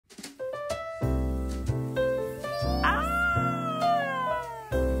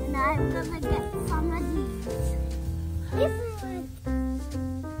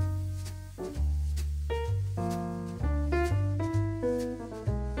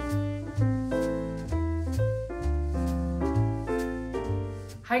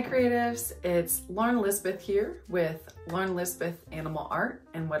Hi creatives, it's Lauren Elizabeth here with Lauren Elizabeth Animal Art,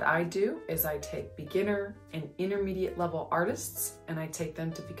 and what I do is I take beginner and intermediate level artists and I take them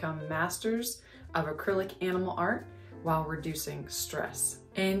to become masters of acrylic animal art while reducing stress.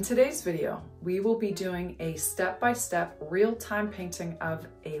 In today's video, we will be doing a step-by-step real-time painting of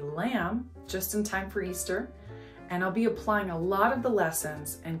a lamb just in time for Easter, and I'll be applying a lot of the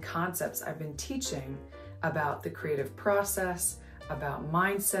lessons and concepts I've been teaching about the creative process, about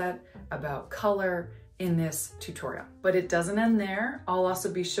mindset, about color in this tutorial. But it doesn't end there. I'll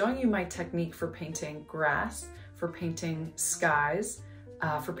also be showing you my technique for painting grass, for painting skies,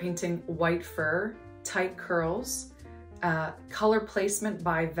 for painting white fur, tight curls, color placement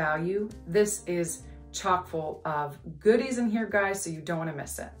by value. This is chock full of goodies in here, guys, so you don't want to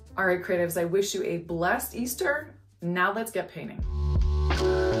miss it. All right, creatives, I wish you a blessed Easter. Now let's get painting.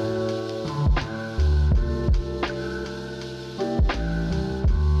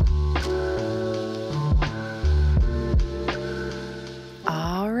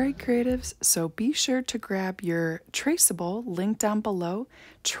 Creatives, so be sure to grab your traceable link down below,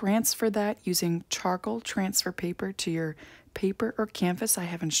 transfer that using charcoal transfer paper to your paper or canvas. I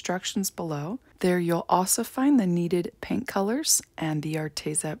have instructions below. There you'll also find the needed paint colors and the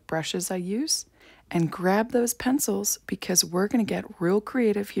Arteza brushes I use. And grab those pencils because we're going to get real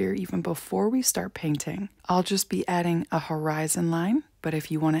creative here even before we start painting. I'll just be adding a horizon line, but if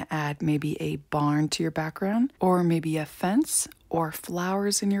you want to add maybe a barn to your background, or maybe a fence, or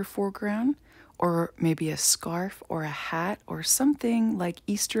flowers in your foreground, or maybe a scarf or a hat or something like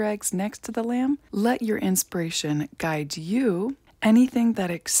Easter eggs next to the lamb, let your inspiration guide you. Anything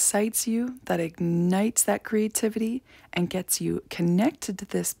that excites you, that ignites that creativity and gets you connected to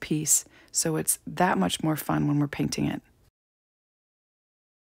this piece so it's that much more fun when we're painting it.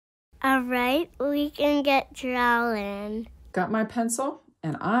 All right, we can get drawing. Got my pencil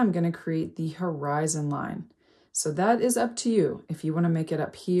and I'm going to create the horizon line. So that is up to you. If you want to make it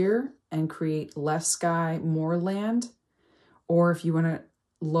up here and create less sky, more land, or if you want to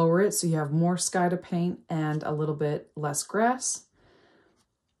lower it so you have more sky to paint and a little bit less grass.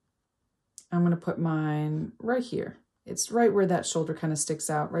 I'm going to put mine right here. It's right where that shoulder kind of sticks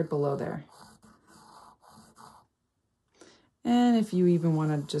out, right below there. And if you even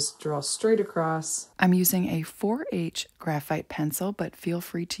want to just draw straight across. I'm using a 4H graphite pencil, but feel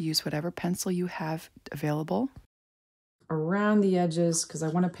free to use whatever pencil you have available. Around the edges, because I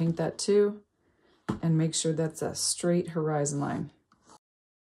want to paint that too, and make sure that's a straight horizon line.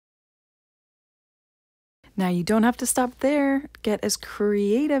 Now you don't have to stop there. Get as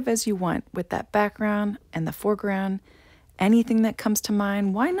creative as you want with that background and the foreground. Anything that comes to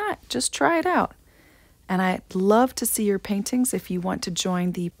mind, why not? Just try it out. And I'd love to see your paintings. If you want to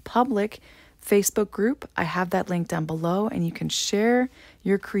join the public Facebook group, I have that link down below and you can share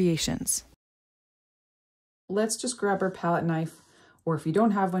your creations. Let's just grab our palette knife, or if you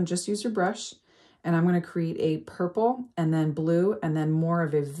don't have one, just use your brush. And I'm going to create a purple and then blue and then more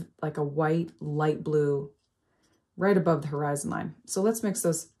of a white, light blue right above the horizon line. So let's mix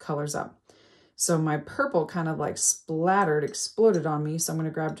those colors up. So my purple kind of like splattered, exploded on me. So I'm going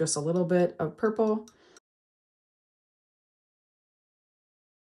to grab just a little bit of purple.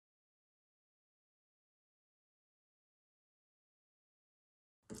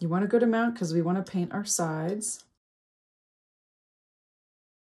 You want a good amount because we want to paint our sides.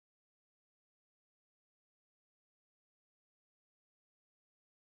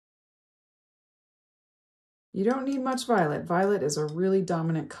 You don't need much violet. Violet is a really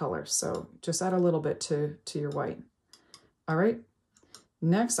dominant color, so just add a little bit to your white. All right.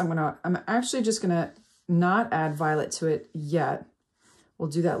 Next, I'm actually just gonna not add violet to it yet. We'll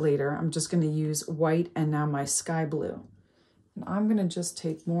do that later. I'm just gonna use white and now my sky blue. And I'm gonna just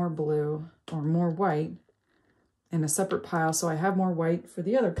take more blue or more white in a separate pile so I have more white for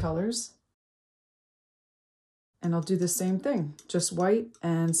the other colors. And I'll do the same thing, just white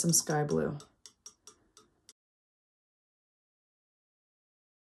and some sky blue.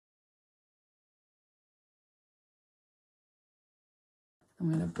 I'm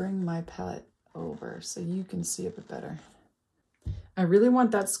going to bring my palette over so you can see a bit better. I really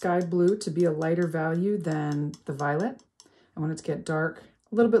want that sky blue to be a lighter value than the violet. I want it to get dark,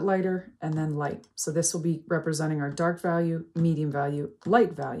 a little bit lighter, and then light. So this will be representing our dark value, medium value,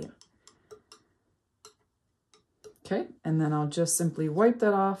 light value. Okay, and then I'll just simply wipe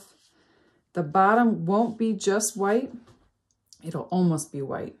that off. The bottom won't be just white. It'll almost be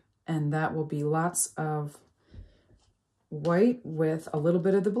white. And that will be lots of white with a little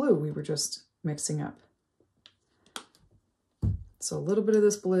bit of the blue we were just mixing up. So a little bit of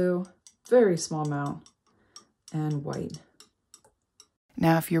this blue, very small amount, and white.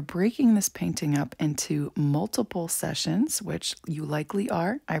 Now, if you're breaking this painting up into multiple sessions, which you likely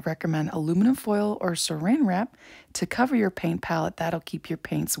are, I recommend aluminum foil or saran wrap to cover your paint palette. That'll keep your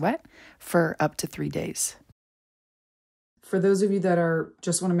paints wet for up to 3 days. For those of you that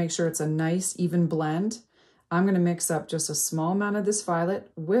just want to make sure it's a nice, even blend, I'm going to mix up just a small amount of this violet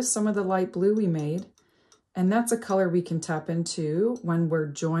with some of the light blue we made. And that's a color we can tap into when we're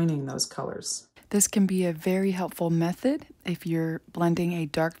joining those colors. This can be a very helpful method if you're blending a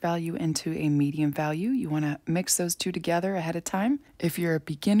dark value into a medium value. You want to mix those two together ahead of time. If you're a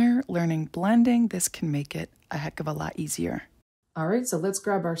beginner learning blending, this can make it a heck of a lot easier. All right, so let's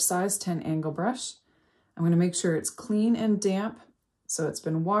grab our size 10 angle brush. I'm going to make sure it's clean and damp. So it's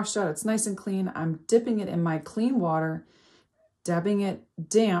been washed out, it's nice and clean. I'm dipping it in my clean water, dabbing it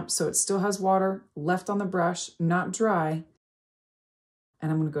damp so it still has water left on the brush, not dry.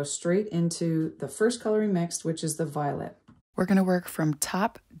 And I'm going to go straight into the first color we mixed, which is the violet. We're going to work from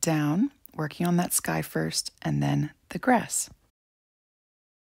top down, working on that sky first, and then the grass.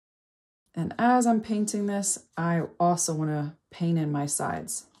 And as I'm painting this, I also want to paint in my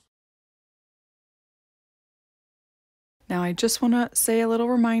sides. Now, I just want to say a little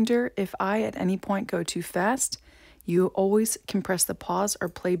reminder, if I at any point go too fast, you always can press the pause or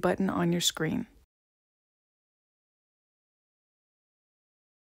play button on your screen.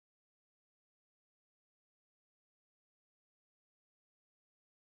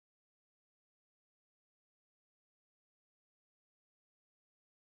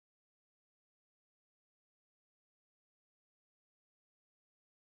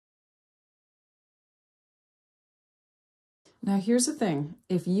 Now here's the thing,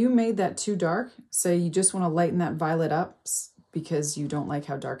 if you made that too dark, say you just want to lighten that violet up because you don't like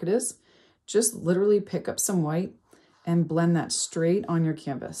how dark it is, just literally pick up some white and blend that straight on your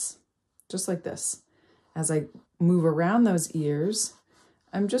canvas, just like this. As I move around those ears,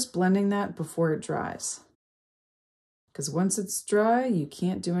 I'm just blending that before it dries. Because once it's dry, you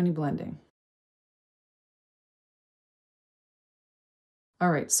can't do any blending. All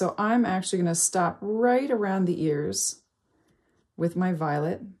right, so I'm actually going to stop right around the ears with my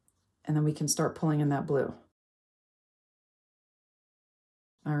violet, and then we can start pulling in that blue.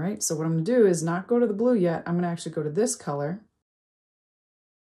 All right, so what I'm going to do is not go to the blue yet. I'm going to actually go to this color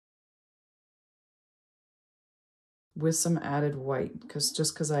with some added white, because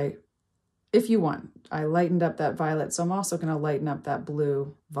if you want, I lightened up that violet, so I'm also going to lighten up that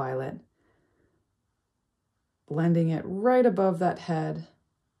blue violet, blending it right above that head.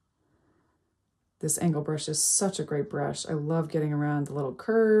 This angle brush is such a great brush. I love getting around the little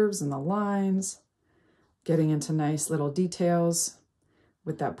curves and the lines, getting into nice little details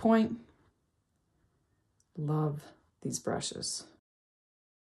with that point. Love these brushes.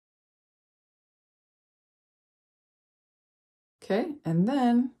 Okay, and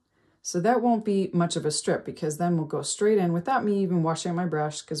then, so that won't be much of a strip because then we'll go straight in without me even washing out my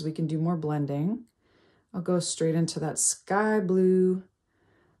brush because we can do more blending. I'll go straight into that sky blue.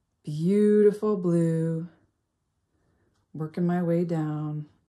 Beautiful blue, working my way down.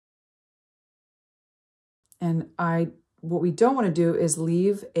 And what we don't want to do is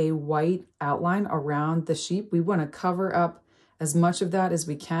leave a white outline around the sheep. We want to cover up as much of that as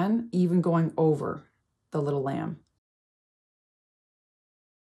we can, even going over the little lamb.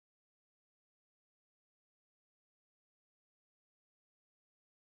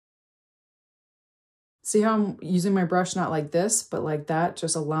 See how I'm using my brush not like this, but like that,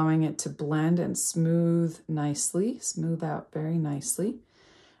 just allowing it to blend and smooth nicely, smooth out very nicely.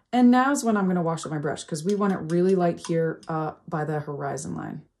 And now's when I'm going to wash up my brush because we want it really light here by the horizon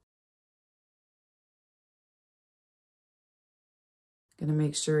line. Going to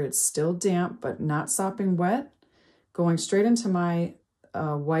make sure it's still damp, but not sopping wet. Going straight into my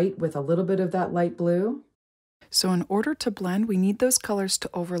white with a little bit of that light blue. So in order to blend, we need those colors to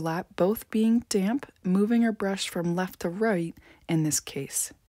overlap, both being damp, moving our brush from left to right in this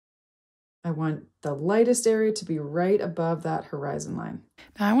case. I want the lightest area to be right above that horizon line.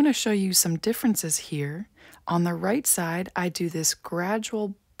 Now I want to show you some differences here. On the right side, I do this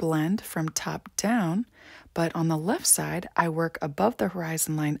gradual blend from top down, but on the left side, I work above the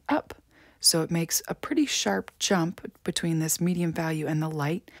horizon line up. So it makes a pretty sharp jump between this medium value and the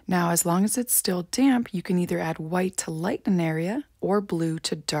light. Now, as long as it's still damp, you can either add white to lighten an area or blue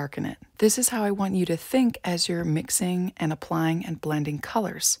to darken it. This is how I want you to think as you're mixing and applying and blending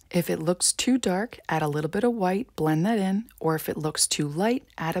colors. If it looks too dark, add a little bit of white, blend that in, or if it looks too light,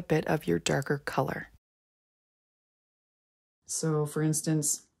 add a bit of your darker color. So for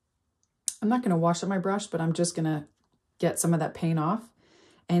instance, I'm not gonna wash up my brush, but I'm just gonna get some of that paint off.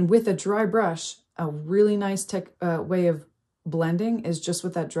 And with a dry brush, a really nice way of blending is just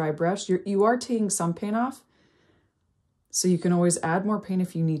with that dry brush. You are taking some paint off, so you can always add more paint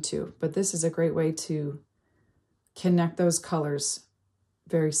if you need to, but this is a great way to connect those colors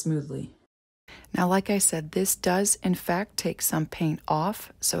very smoothly. Now, like I said, this does in fact take some paint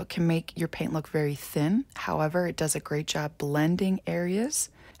off, so it can make your paint look very thin. However, it does a great job blending areas.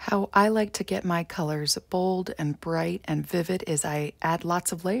 How I like to get my colors bold and bright and vivid is I add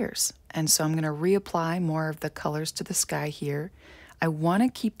lots of layers. And so I'm going to reapply more of the colors to the sky here. I want to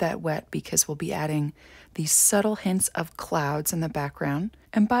keep that wet because we'll be adding these subtle hints of clouds in the background.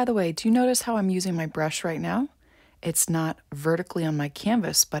 And by the way, do you notice how I'm using my brush right now? It's not vertically on my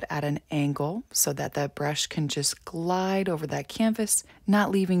canvas, but at an angle so that the brush can just glide over that canvas, not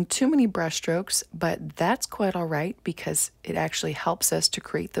leaving too many brush strokes, but that's quite all right because it actually helps us to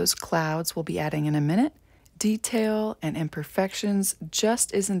create those clouds we'll be adding in a minute. Detail and imperfections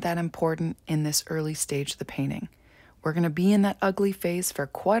just isn't that important in this early stage of the painting. We're going to be in that ugly phase for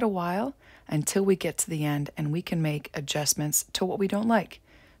quite a while until we get to the end and we can make adjustments to what we don't like.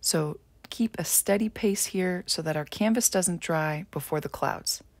 So keep a steady pace here so that our canvas doesn't dry before the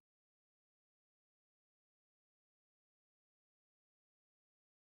clouds.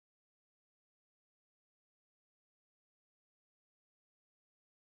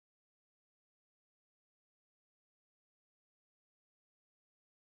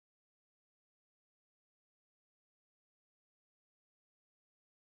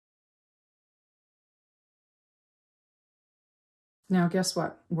 Now, guess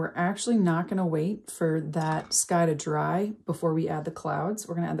what? We're actually not going to wait for that sky to dry before we add the clouds.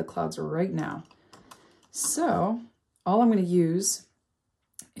 We're going to add the clouds right now. So all I'm going to use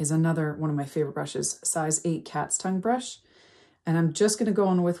is another one of my favorite brushes, size 8 cat's tongue brush. And I'm just going to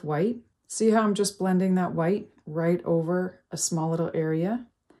go in with white. See how I'm just blending that white right over a small little area?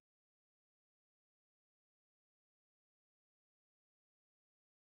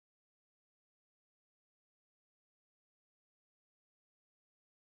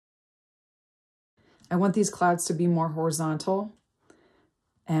 I want these clouds to be more horizontal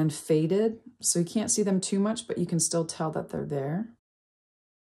and faded, so you can't see them too much, but you can still tell that they're there.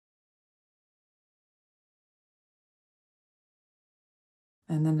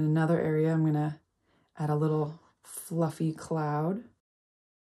 And then in another area, I'm gonna add a little fluffy cloud.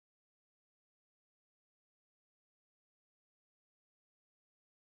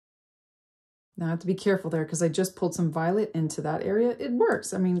 Now I have to be careful there because I just pulled some violet into that area. It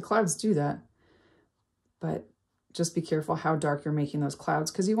works, I mean, clouds do that, but just be careful how dark you're making those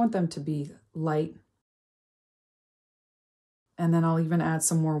clouds because you want them to be light. And then I'll even add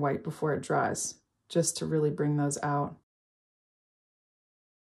some more white before it dries, just to really bring those out.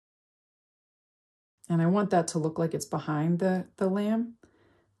 And I want that to look like it's behind the lamb.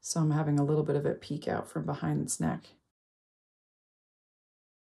 So I'm having a little bit of it peek out from behind its neck.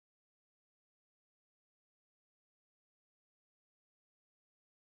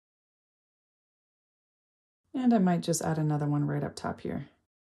 And I might just add another one right up top here.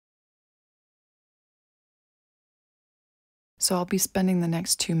 So I'll be spending the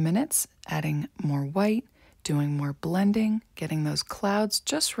next 2 minutes adding more white, doing more blending, getting those clouds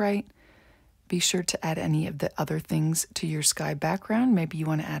just right. Be sure to add any of the other things to your sky background. Maybe you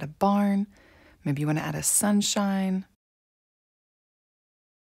want to add a barn, maybe you want to add a sunshine.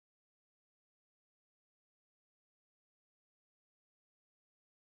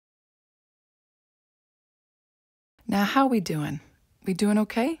 Now, how we doing? We doing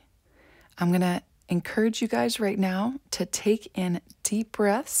okay? I'm going to encourage you guys right now to take in deep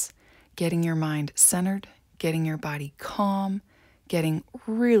breaths, getting your mind centered, getting your body calm, getting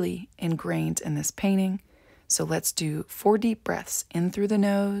really ingrained in this painting. So let's do 4 deep breaths in through the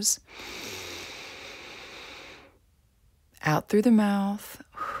nose, out through the mouth.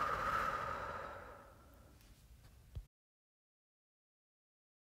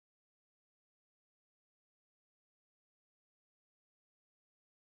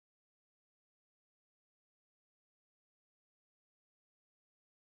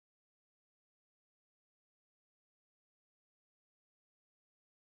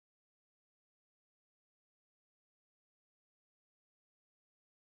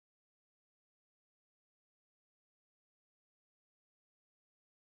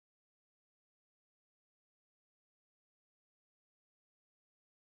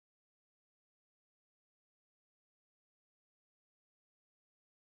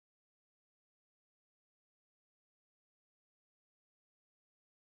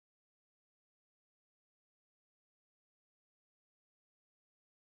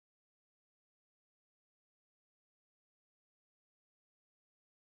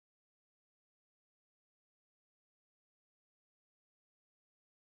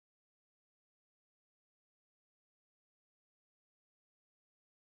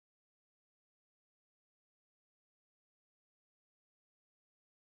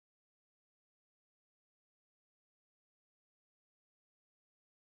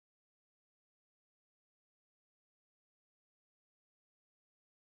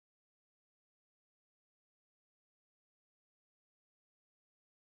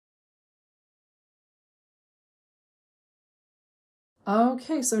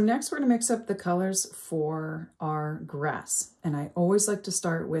 Okay, so next we're gonna mix up the colors for our grass. And I always like to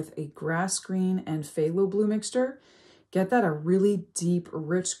start with a grass green and phthalo blue mixture. Get that a really deep,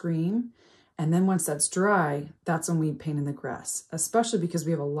 rich green. And then once that's dry, that's when we paint in the grass, especially because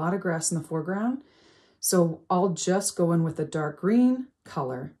we have a lot of grass in the foreground. So I'll just go in with a dark green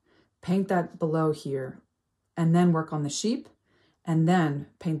color, paint that below here, and then work on the sheep, and then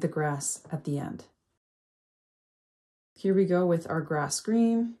paint the grass at the end. Here we go with our grass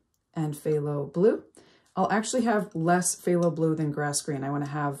green and phthalo blue. I'll actually have less phthalo blue than grass green. I want to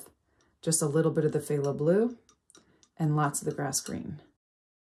have just a little bit of the phthalo blue and lots of the grass green.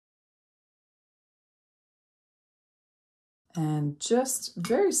 And just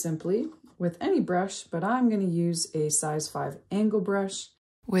very simply with any brush, but I'm going to use a size 5 angle brush.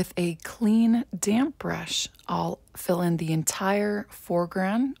 With a clean, damp brush, I'll fill in the entire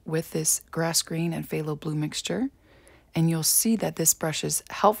foreground with this grass green and phthalo blue mixture. And you'll see that this brush is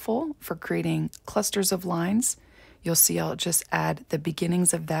helpful for creating clusters of lines. You'll see I'll just add the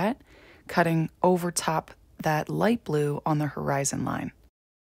beginnings of that, cutting over top that light blue on the horizon line.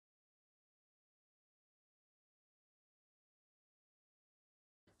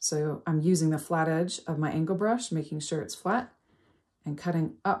 So I'm using the flat edge of my angle brush, making sure it's flat, and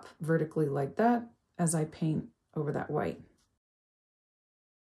cutting up vertically like that as I paint over that white.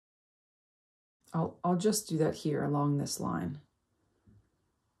 I'll just do that here along this line.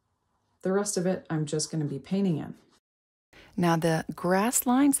 The rest of it, I'm just going to be painting in. Now the grass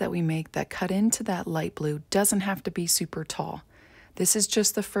lines that we make that cut into that light blue doesn't have to be super tall. This is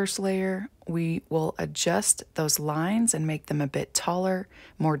just the first layer. We will adjust those lines and make them a bit taller,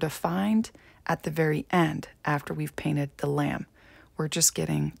 more defined at the very end after we've painted the lamb. We're just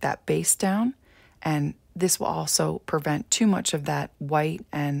getting that base down, and this will also prevent too much of that white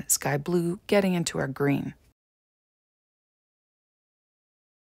and sky blue getting into our green.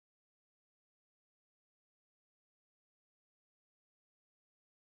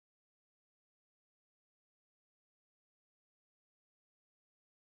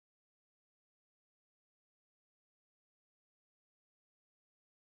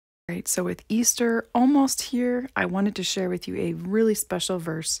 Right, so with Easter almost here, I wanted to share with you a really special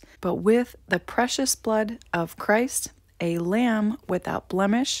verse. But with the precious blood of Christ, a lamb without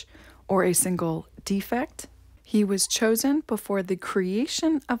blemish or a single defect, he was chosen before the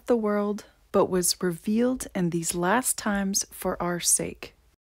creation of the world, but was revealed in these last times for our sake.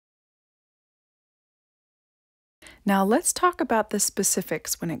 Now let's talk about the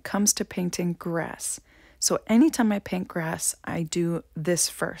specifics when it comes to painting grass. So anytime I paint grass, I do this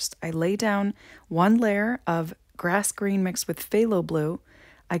first. I lay down one layer of grass green mixed with phthalo blue.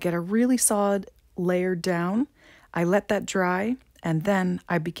 I get a really solid layer down. I let that dry, and then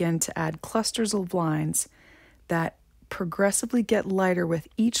I begin to add clusters of lines that progressively get lighter with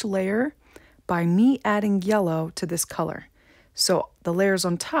each layer by me adding yellow to this color. So the layers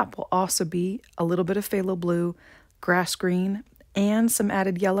on top will also be a little bit of phthalo blue, grass green, and some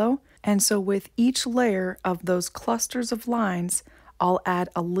added yellow. And so with each layer of those clusters of lines, I'll add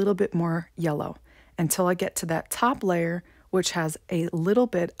a little bit more yellow until I get to that top layer, which has a little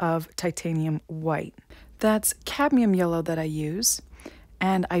bit of titanium white. That's cadmium yellow that I use.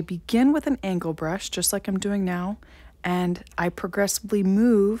 And I begin with an angle brush, just like I'm doing now, and I progressively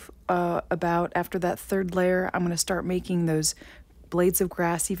move about after that third layer. I'm going to start making those blades of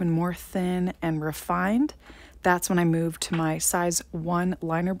grass even more thin and refined. That's when I move to my size 1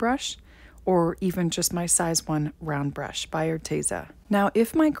 liner brush, or even just my size 1 round brush by Arteza. Now,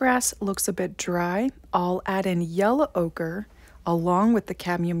 if my grass looks a bit dry, I'll add in yellow ochre along with the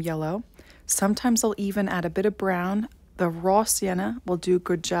cadmium yellow. Sometimes I'll even add a bit of brown. The raw sienna will do a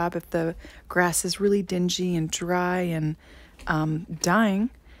good job if the grass is really dingy and dry and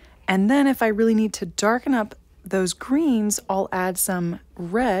dying. And then if I really need to darken up those greens, I'll add some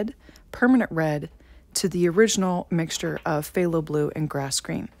red, permanent red, to the original mixture of phthalo blue and grass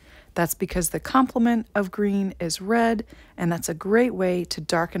green. That's because the complement of green is red, and that's a great way to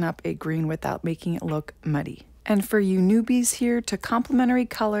darken up a green without making it look muddy. And for you newbies here to complementary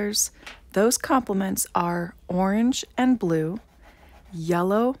colors, those complements are orange and blue,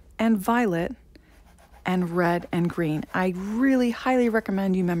 yellow and violet, and red and green. I really highly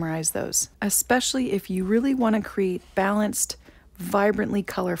recommend you memorize those, especially if you really want to create balanced, vibrantly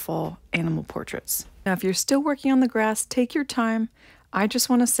colorful animal portraits. Now, if you're still working on the grass, take your time. I just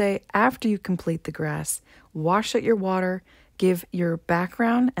want to say, after you complete the grass, wash out your water, give your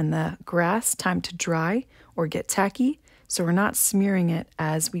background and the grass time to dry or get tacky, so we're not smearing it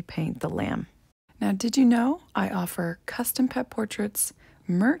as we paint the lamb. Now, did you know I offer custom pet portraits,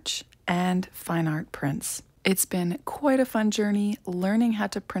 merch, and fine art prints? It's been quite a fun journey learning how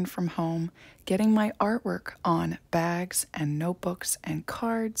to print from home, getting my artwork on bags and notebooks and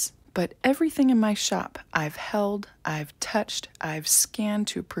cards. But everything in my shop I've held, I've touched, I've scanned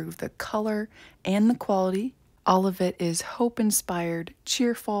to prove the color and the quality. All of it is hope-inspired,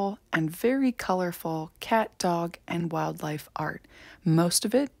 cheerful, and very colorful cat, dog, and wildlife art. Most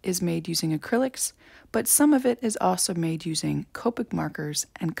of it is made using acrylics, but some of it is also made using Copic markers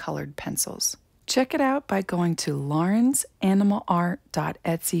and colored pencils. Check it out by going to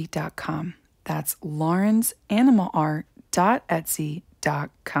laurensanimalart.etsy.com. That's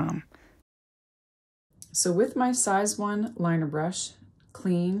laurensanimalart.etsy.com. So with my size 1 liner brush,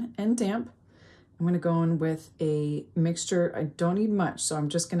 clean and damp, I'm going to go in with a mixture. I don't need much, so I'm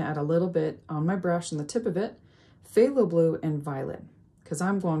just going to add a little bit on my brush on the tip of it, phthalo blue and violet, because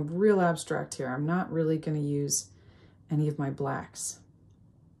I'm going real abstract here. I'm not really going to use any of my blacks.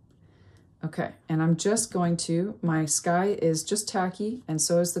 Okay, and I'm just going to, my sky is just tacky and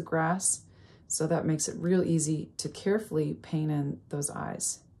so is the grass, so that makes it real easy to carefully paint in those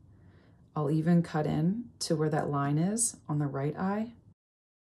eyes. I'll even cut in to where that line is on the right eye.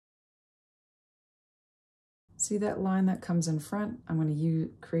 See that line that comes in front? I'm going to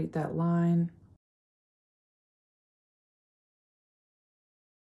create that line.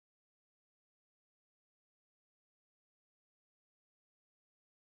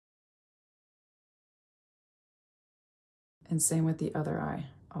 And same with the other eye.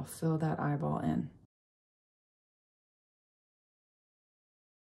 I'll fill that eyeball in.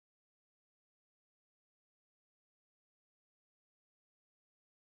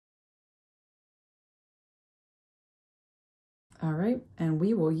 All right, and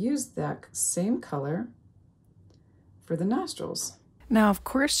we will use that same color for the nostrils. Now, of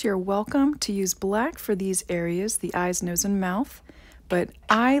course, you're welcome to use black for these areas, the eyes, nose, and mouth, but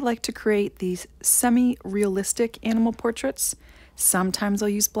I like to create these semi-realistic animal portraits. Sometimes I'll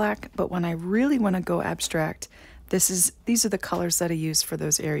use black, but when I really want to go abstract, these are the colors that I use for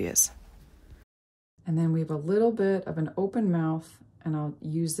those areas. And then we have a little bit of an open mouth, and I'll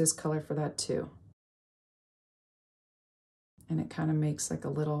use this color for that too. And it kind of makes like a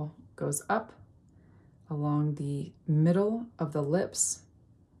little, goes up along the middle of the lips,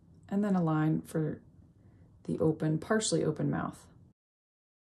 and then a line for the open, partially open mouth.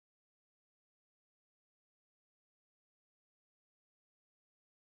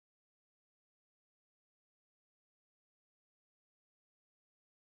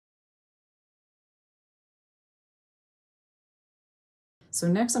 So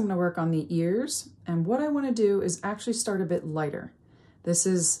next I'm going to work on the ears, and what I want to do is actually start a bit lighter.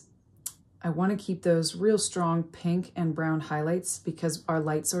 I want to keep those real strong pink and brown highlights because our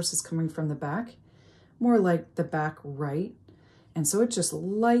light source is coming from the back, more like the back right. And so it just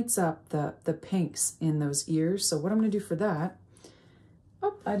lights up the pinks in those ears. So what I'm going to do for that,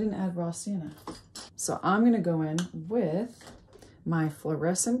 oh, I didn't add raw sienna. So I'm going to go in with my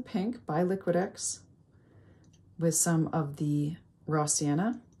Fluorescent Pink by Liquid-X with some of the raw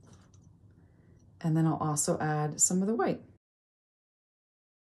sienna, and then I'll also add some of the white.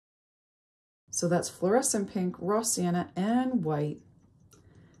 So that's Fluorescent Pink, raw sienna, and white.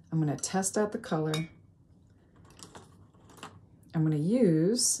 I'm going to test out the color. I'm going to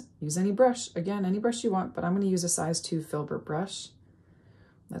use any brush, again, any brush you want, but I'm going to use a size 2 filbert brush.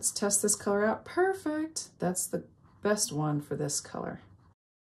 Let's test this color out. Perfect. That's the best one for this color.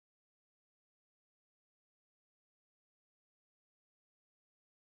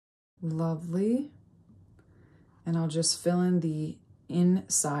 Lovely. And I'll just fill in the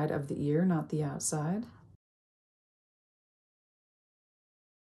inside of the ear, not the outside.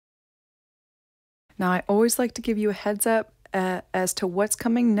 Now, I always like to give you a heads up as to what's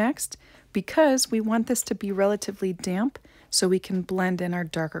coming next, because we want this to be relatively damp so we can blend in our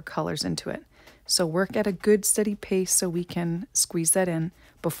darker colors into it. So work at a good steady pace so we can squeeze that in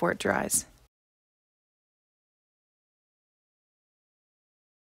before it dries.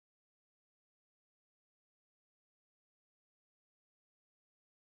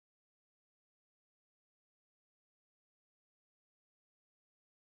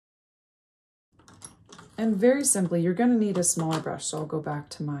 And very simply, you're going to need a smaller brush. So I'll go back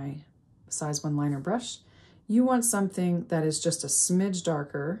to my size 1 liner brush. You want something that is just a smidge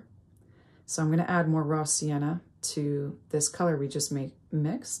darker. So I'm going to add more raw sienna to this color we just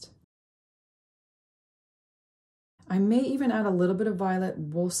mixed. I may even add a little bit of violet.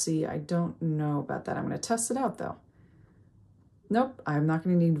 We'll see. I don't know about that. I'm going to test it out though. Nope, I'm not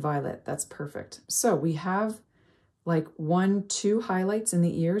going to need violet. That's perfect. So we have like 1-2 highlights in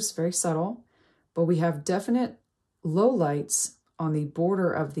the ears, very subtle. But we have definite low lights on the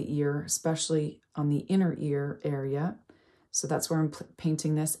border of the ear, especially on the inner ear area. So that's where I'm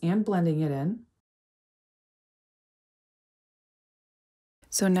painting this and blending it in.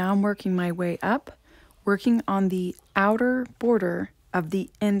 So now I'm working my way up, working on the outer border of the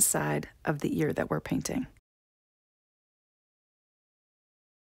inside of the ear that we're painting.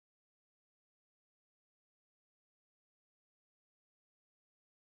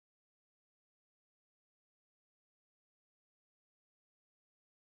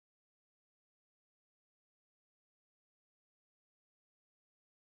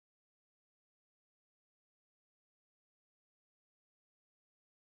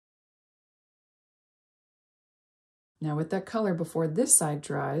 Now with that color before this side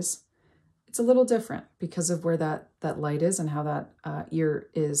dries, it's a little different because of where that light is and how that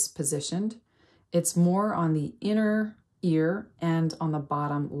ear is positioned. It's more on the inner ear and on the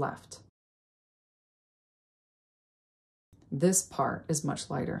bottom left. This part is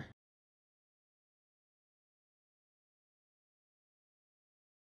much lighter.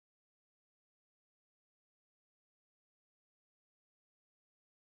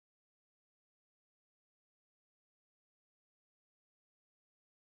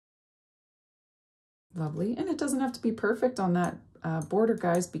 Lovely, and it doesn't have to be perfect on that border,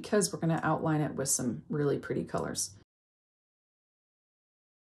 guys, because we're going to outline it with some really pretty colors.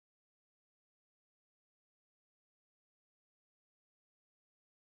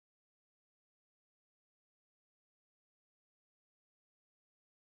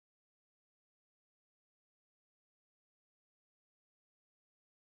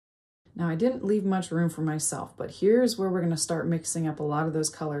 Now I didn't leave much room for myself, but here's where we're going to start mixing up a lot of those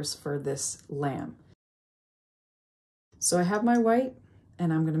colors for this lamb. So I have my white,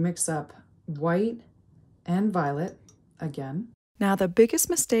 and I'm going to mix up white and violet again. Now the biggest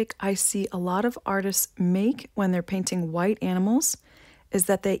mistake I see a lot of artists make when they're painting white animals is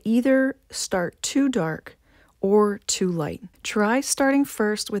that they either start too dark or too light. Try starting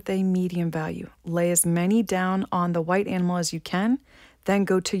first with a medium value. Lay as many down on the white animal as you can, then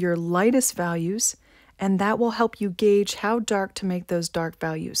go to your lightest values, and that will help you gauge how dark to make those dark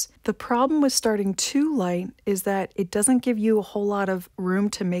values. The problem with starting too light is that it doesn't give you a whole lot of room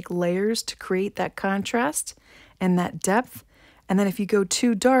to make layers to create that contrast and that depth. And then if you go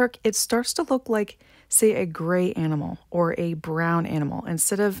too dark, it starts to look like, say, a gray animal or a brown animal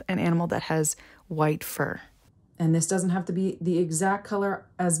instead of an animal that has white fur. And this doesn't have to be the exact color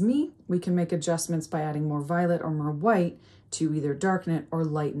as me. We can make adjustments by adding more violet or more white to either darken it or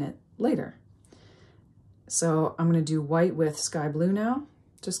lighten it later. So I'm going to do white with sky blue now,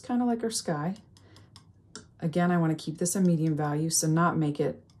 just kind of like our sky. Again, I want to keep this a medium value, so not make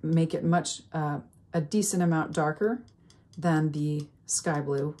it much, a decent amount darker than the sky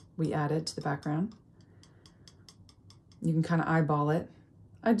blue we added to the background. You can kind of eyeball it.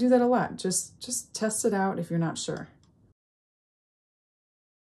 I do that a lot. Just test it out if you're not sure.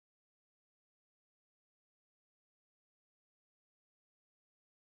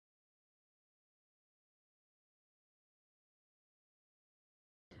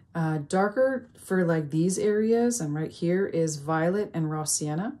 Darker for like these areas, and right here is violet and raw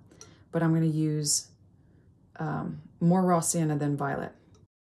sienna, but I'm going to use more raw sienna than violet.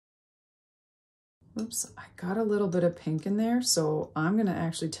 Oops, I got a little bit of pink in there, so I'm going to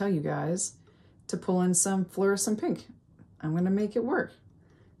actually tell you guys to pull in some fluorescent pink. I'm going to make it work.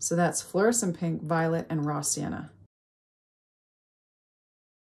 So that's fluorescent pink, violet, and raw sienna.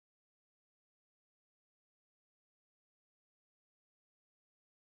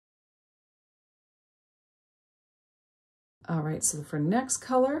 All right, so for next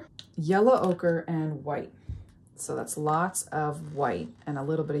color, yellow ochre and white. So that's lots of white and a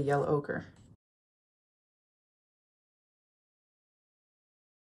little bit of yellow ochre.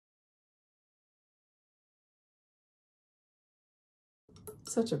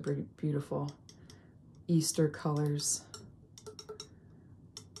 Such a beautiful Easter colors.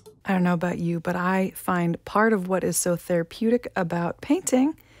 I don't know about you, but I find part of what is so therapeutic about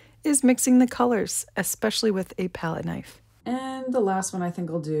painting is mixing the colors, especially with a palette knife. And the last one I think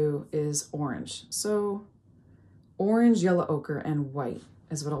I'll do is orange. So orange, yellow ochre, and white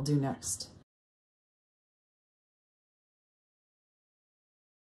is what I'll do next.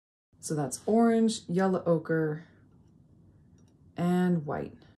 So that's orange, yellow ochre, and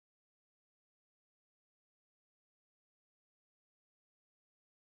white.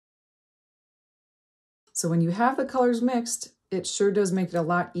 So when you have the colors mixed, it sure does make it a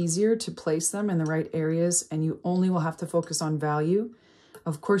lot easier to place them in the right areas, and you only will have to focus on value.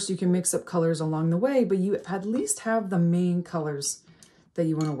 Of course, you can mix up colors along the way, but you at least have the main colors that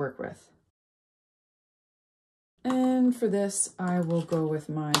you want to work with. And for this, I will go with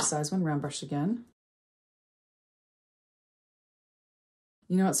my size 1 round brush again.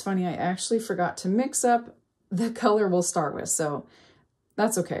 You know, it's funny, I actually forgot to mix up the color we'll start with, so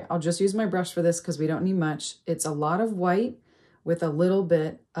that's okay. I'll just use my brush for this because we don't need much. It's a lot of white with a little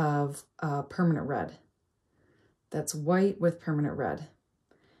bit of permanent red. That's white with permanent red.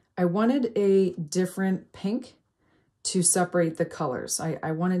 I wanted a different pink to separate the colors.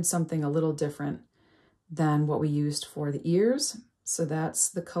 I wanted something a little different than what we used for the ears. So that's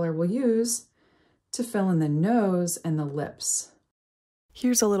the color we'll use to fill in the nose and the lips.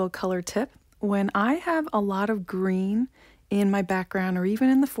 Here's a little color tip. When I have a lot of green in my background or even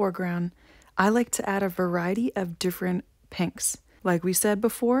in the foreground, I like to add a variety of different pinks. Like we said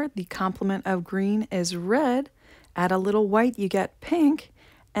before, the complement of green is red. Add a little white, you get pink.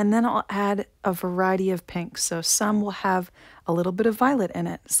 And then I'll add a variety of pinks. So some will have a little bit of violet in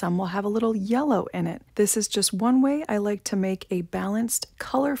it. Some will have a little yellow in it. This is just one way I like to make a balanced,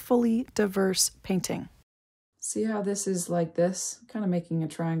 colorfully diverse painting. See how this is like this, kind of making a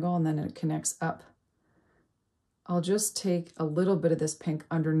triangle and then it connects up. I'll just take a little bit of this pink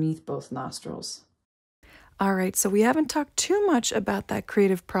underneath both nostrils. All right, so we haven't talked too much about that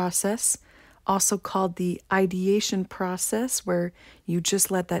creative process, also called the ideation process, where you just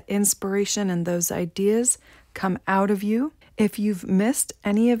let that inspiration and those ideas come out of you. If you've missed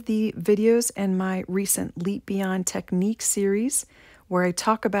any of the videos in my recent Leap Beyond Technique series, where I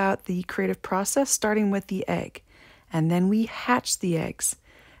talk about the creative process starting with the egg, and then we hatch the eggs,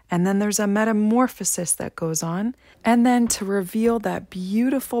 and then there's a metamorphosis that goes on, and then to reveal that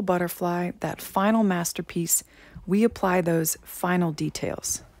beautiful butterfly, that final masterpiece, we apply those final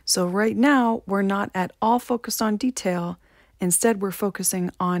details. So right now, we're not at all focused on detail. Instead, we're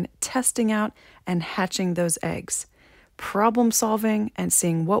focusing on testing out and hatching those eggs, problem solving and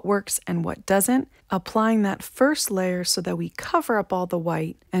seeing what works and what doesn't, applying that first layer so that we cover up all the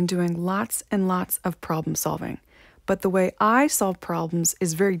white, and doing lots and lots of problem solving. But the way I solve problems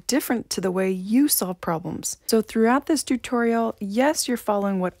is very different to the way you solve problems. So throughout this tutorial, yes, you're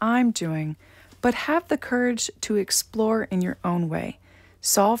following what I'm doing, but have the courage to explore in your own way.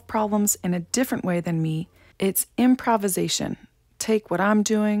 Solve problems in a different way than me. It's improvisation. Take what I'm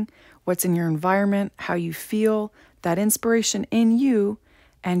doing, what's in your environment, how you feel, that inspiration in you,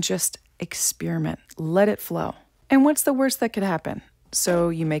 and just experiment. Let it flow. And what's the worst that could happen? So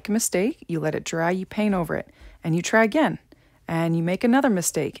you make a mistake, you let it dry, you paint over it, and you try again. And you make another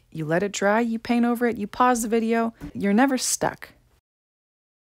mistake. You let it dry, you paint over it, you pause the video. You're never stuck.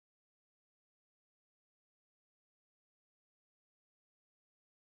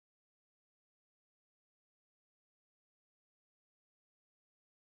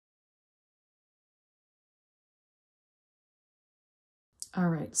 All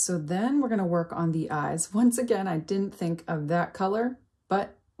right, so then we're gonna work on the eyes. Once again, I didn't think of that color,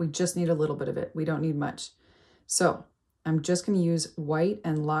 but we just need a little bit of it. We don't need much. So I'm just gonna use white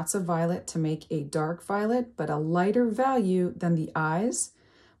and lots of violet to make a dark violet, but a lighter value than the eyes.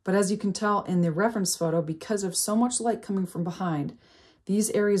 But as you can tell in the reference photo, because of so much light coming from behind, these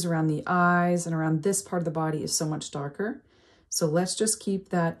areas around the eyes and around this part of the body is so much darker. So let's just keep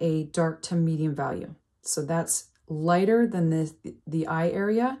that a dark to medium value. So that's lighter than the eye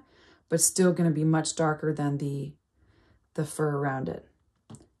area, but still going to be much darker than the fur around it.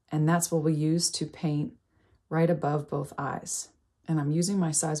 And that's what we use to paint right above both eyes. And I'm using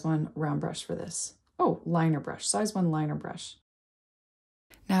my size 1 round brush for this. Oh, liner brush, size 1 liner brush.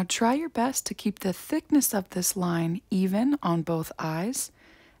 Now try your best to keep the thickness of this line even on both eyes.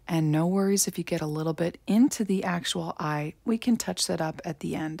 And no worries if you get a little bit into the actual eye, we can touch that up at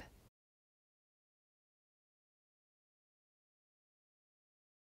the end.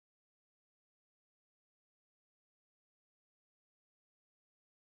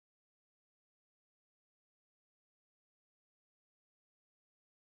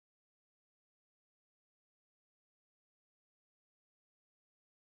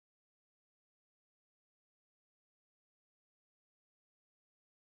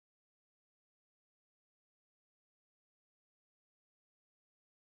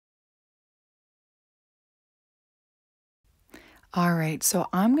 All right, so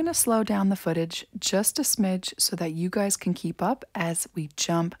I'm going to slow down the footage just a smidge so that you guys can keep up as we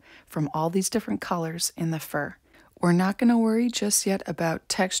jump from all these different colors in the fur. We're not going to worry just yet about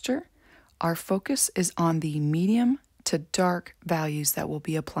texture. Our focus is on the medium to dark values that we'll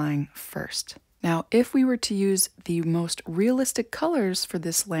be applying first. Now, if we were to use the most realistic colors for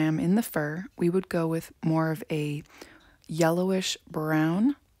this lamb in the fur, we would go with more of a yellowish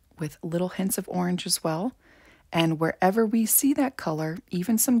brown with little hints of orange as well. And wherever we see that color,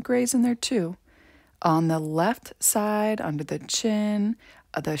 even some grays in there too, On the left side, under the chin,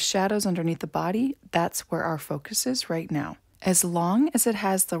 the shadows underneath the body, that's where our focus is right now. As long as it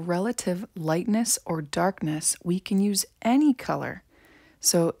has the relative lightness or darkness, we can use any color.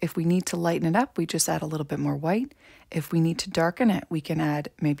 So if we need to lighten it up, we just add a little bit more white. If we need to darken it, we can add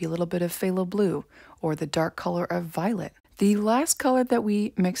maybe a little bit of phthalo blue or the dark color of violet. The last color that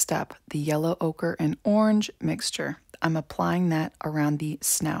we mixed up, the yellow, ochre, and orange mixture, I'm applying that around the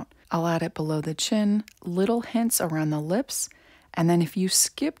snout. I'll add it below the chin, little hints around the lips, and then if you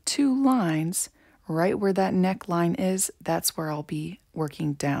skip 2 lines, right where that neckline is, that's where I'll be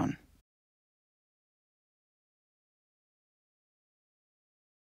working down.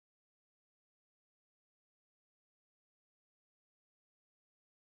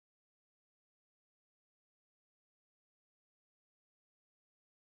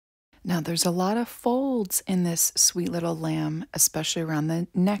 Now there's a lot of folds in this sweet little lamb, especially around the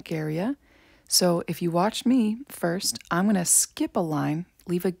neck area. So if you watch me first, I'm going to skip a line,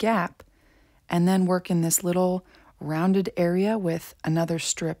 leave a gap, and then work in this little rounded area with another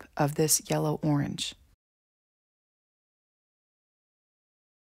strip of this yellow-orange.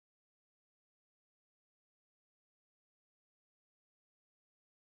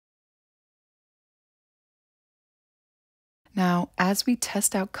 Now, as we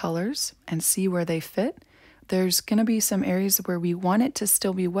test out colors and see where they fit, there's going to be some areas where we want it to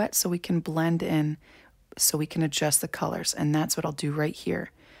still be wet so we can blend in, so we can adjust the colors, and that's what I'll do right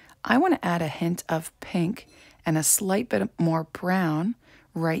here. I want to add a hint of pink and a slight bit more brown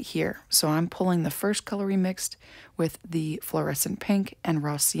right here. So I'm pulling the first color we mixed with the fluorescent pink and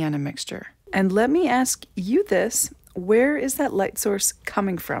raw sienna mixture. And let me ask you this, where is that light source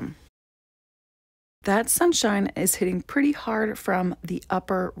coming from? That sunshine is hitting pretty hard from the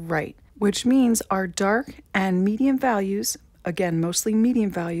upper right, which means our dark and medium values, again, mostly medium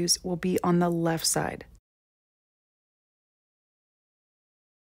values, will be on the left side.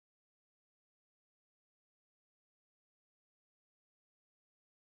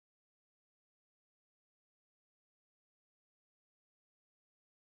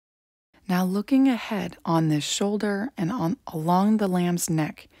 Now looking ahead on this shoulder and along the lamb's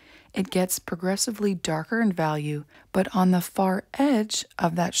neck, it gets progressively darker in value, but on the far edge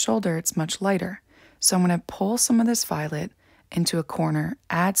of that shoulder, it's much lighter. So I'm going to pull some of this violet into a corner,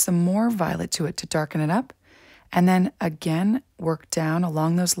 add some more violet to it to darken it up, and then again work down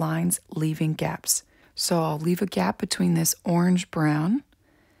along those lines, leaving gaps. So I'll leave a gap between this orange-brown,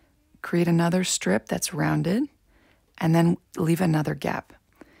 create another strip that's rounded, and then leave another gap.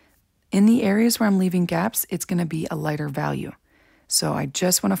 In the areas where I'm leaving gaps, it's going to be a lighter value. So I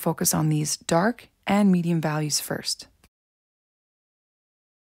just want to focus on these dark and medium values first.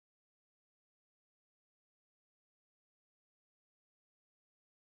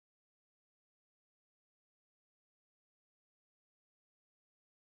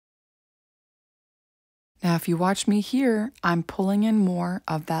 Now, if you watch me here, I'm pulling in more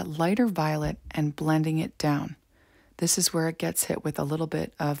of that lighter violet and blending it down. This is where it gets hit with a little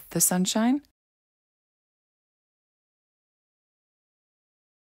bit of the sunshine.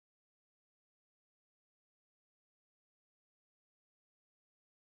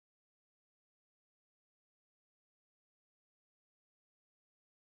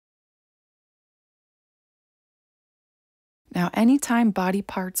 Now, anytime body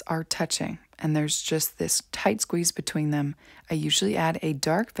parts are touching and there's just this tight squeeze between them, I usually add a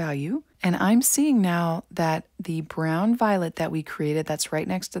dark value. And I'm seeing now that the brown violet that we created that's right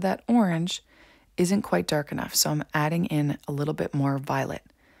next to that orange isn't quite dark enough. So I'm adding in a little bit more violet.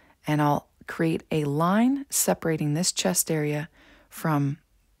 And I'll create a line separating this chest area from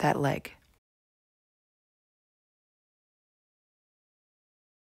that leg.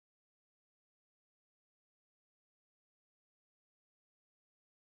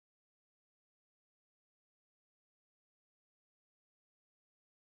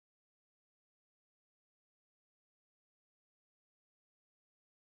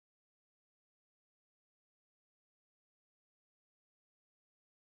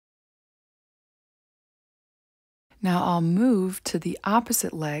 Now I'll move to the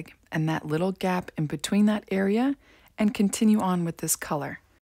opposite leg and that little gap in between that area and continue on with this color.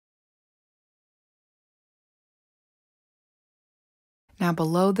 Now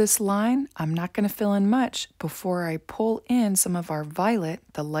below this line, I'm not going to fill in much before I pull in some of our violet,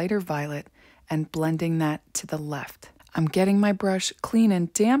 the lighter violet, and blending that to the left. I'm getting my brush clean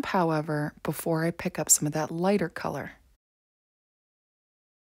and damp, however, before I pick up some of that lighter color.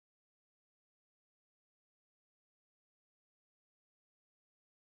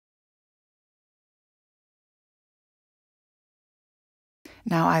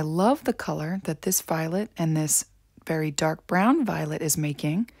 Now I love the color that this violet and this very dark brown violet is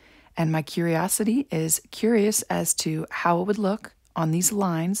making, and my curiosity is curious as to how it would look on these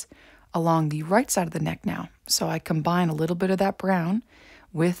lines along the right side of the neck now. So I combine a little bit of that brown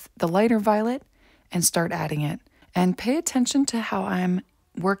with the lighter violet and start adding it. And pay attention to how I'm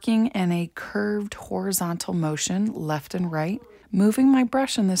working in a curved horizontal motion, left and right. Moving my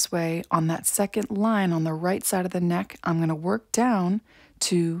brush in this way on that second line on the right side of the neck, I'm going to work down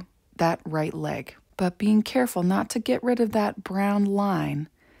to that right leg. But being careful not to get rid of that brown line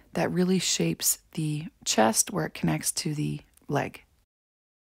that really shapes the chest where it connects to the leg.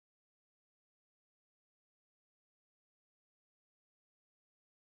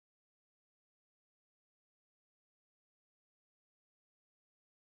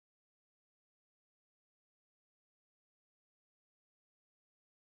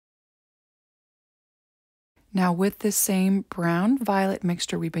 Now with this same brown-violet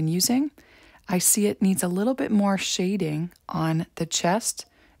mixture we've been using, I see it needs a little bit more shading on the chest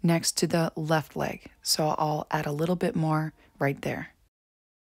next to the left leg. So I'll add a little bit more right there.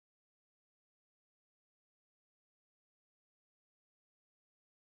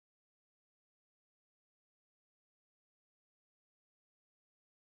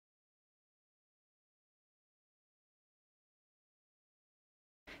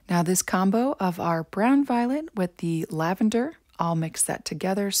 Now this combo of our brown violet with the lavender, I'll mix that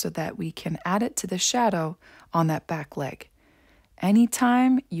together so that we can add it to the shadow on that back leg.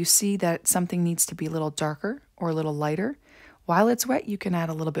 Anytime you see that something needs to be a little darker or a little lighter, while it's wet, you can add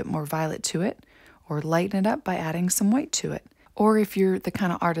a little bit more violet to it or lighten it up by adding some white to it. Or if you're the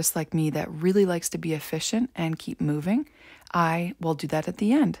kind of artist like me that really likes to be efficient and keep moving, I will do that at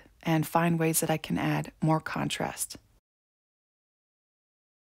the end and find ways that I can add more contrast.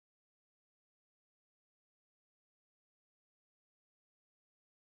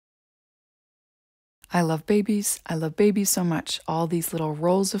 I love babies. I love babies so much. All these little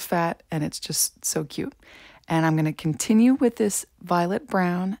rolls of fat, and it's just so cute. And I'm going to continue with this violet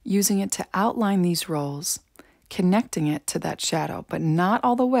brown, using it to outline these rolls, connecting it to that shadow, but not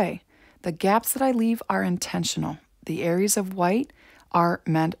all the way. The gaps that I leave are intentional. The areas of white are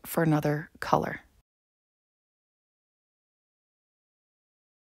meant for another color.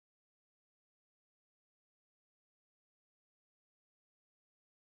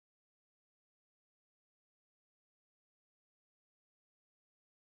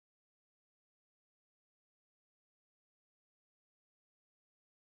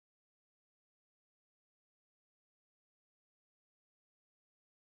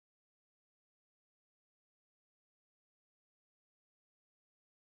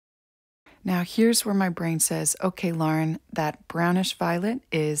 Now here's where my brain says, okay, Lauren, that brownish violet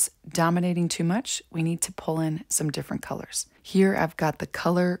is dominating too much. We need to pull in some different colors. Here I've got the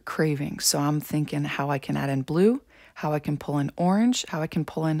color craving. So I'm thinking how I can add in blue, how I can pull in orange, how I can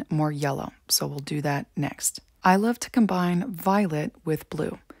pull in more yellow. So we'll do that next. I love to combine violet with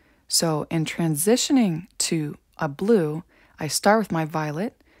blue. So in transitioning to a blue, I start with my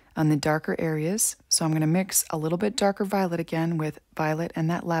violet on the darker areas. So I'm going to mix a little bit darker violet again with violet and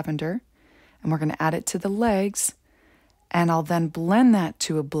that lavender. And we're going to add it to the legs, and I'll then blend that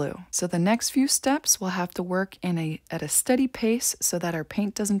to a blue. So the next few steps we'll have to work at a steady pace so that our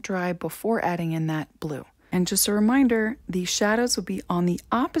paint doesn't dry before adding in that blue. And just a reminder, the shadows will be on the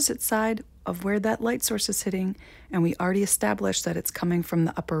opposite side of where that light source is hitting, and we already established that it's coming from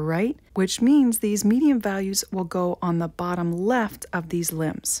the upper right, which means these medium values will go on the bottom left of these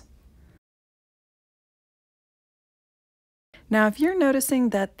limbs. Now, if you're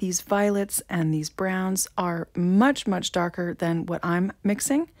noticing that these violets and these browns are much, much darker than what I'm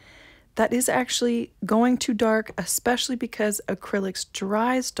mixing, that is actually going too dark, especially because acrylics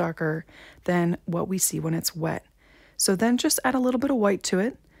dries darker than what we see when it's wet. So then just add a little bit of white to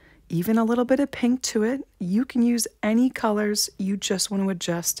it, even a little bit of pink to it. You can use any colors. You just want to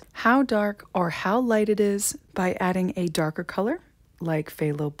adjust how dark or how light it is by adding a darker color, like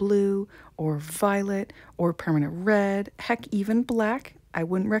phthalo blue or violet or permanent red, heck, even black. I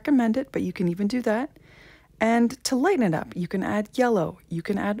wouldn't recommend it, but you can even do that. And to lighten it up, you can add yellow, you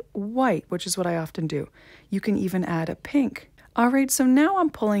can add white, which is what I often do. You can even add a pink. All right, so now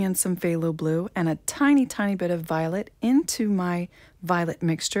I'm pulling in some phthalo blue and a tiny, tiny bit of violet into my violet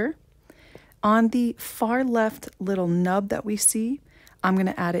mixture. On the far left little nub that we see, I'm going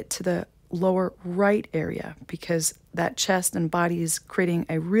to add it to the lower right area because that chest and body is creating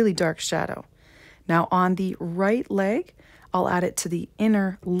a really dark shadow. Now on the right leg, I'll add it to the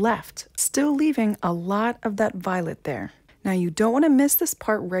inner left, still leaving a lot of that violet there. Now you don't want to miss this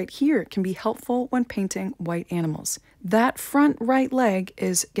part right here. It can be helpful when painting white animals. That front right leg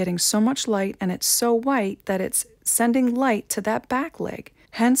is getting so much light and it's so white that it's sending light to that back leg.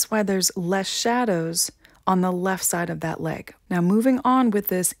 Hence why there's less shadows on the left side of that leg. Now moving on with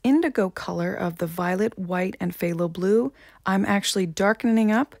this indigo color of the violet, white, and phthalo blue, I'm actually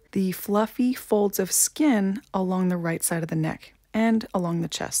darkening up the fluffy folds of skin along the right side of the neck and along the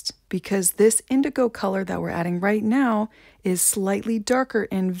chest, because this indigo color that we're adding right now is slightly darker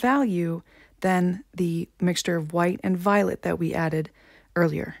in value than the mixture of white and violet that we added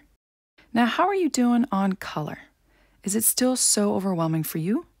earlier. Now, how are you doing on color? Is it still so overwhelming for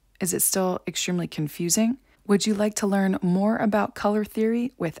you? Is it still extremely confusing? Would you like to learn more about color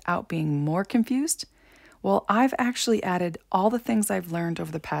theory without being more confused? Well, I've actually added all the things I've learned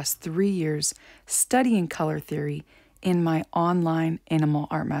over the past 3 years studying color theory in my online animal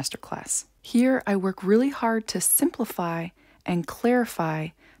art masterclass. Here, I work really hard to simplify and clarify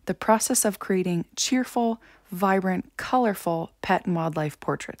the process of creating cheerful, vibrant, colorful pet and wildlife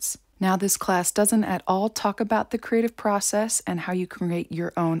portraits. Now, this class doesn't at all talk about the creative process and how you create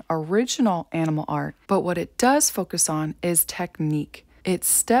your own original animal art, but what it does focus on is technique. It's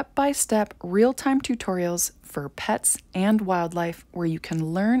step-by-step real-time tutorials for pets and wildlife where you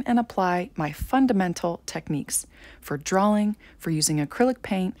can learn and apply my fundamental techniques for drawing, for using acrylic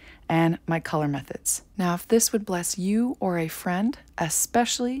paint, and my color methods. Now, if this would bless you or a friend,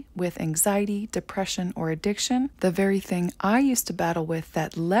 especially with anxiety, depression, or addiction, the very thing I used to battle with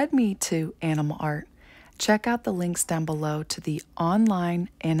that led me to animal art, check out the links down below to the online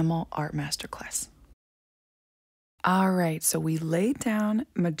animal art masterclass. All right, so we laid down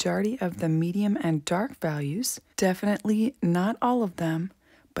majority of the medium and dark values. Definitely not all of them,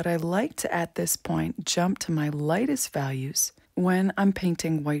 but I like to at this point jump to my lightest values when I'm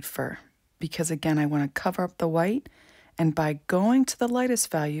painting white fur, because again, I want to cover up the white, and by going to the lightest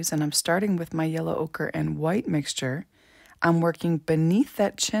values, and I'm starting with my yellow ochre and white mixture, I'm working beneath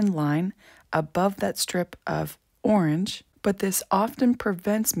that chin line above that strip of orange, but this often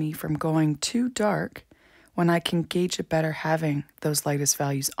prevents me from going too dark when I can gauge it better having those lightest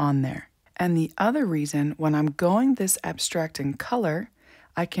values on there. And the other reason, when I'm going this abstract in color,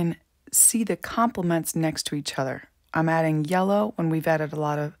 I can see the complements next to each other. I'm adding yellow when we've added a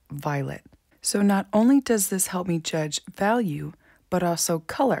lot of violet. So not only does this help me judge value, but also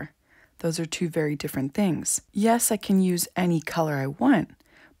color. Those are two very different things. Yes, I can use any color I want,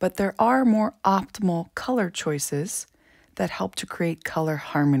 but there are more optimal color choices that help to create color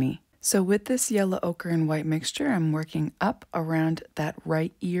harmony. So with this yellow ochre and white mixture, I'm working up around that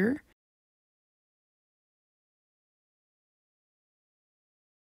right ear.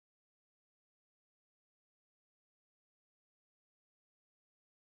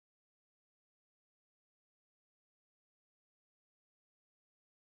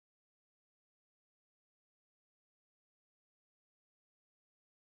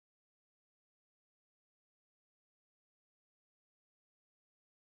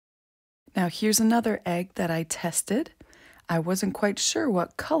 Now here's another egg that I tested. I wasn't quite sure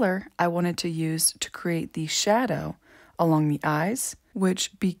what color I wanted to use to create the shadow along the eyes,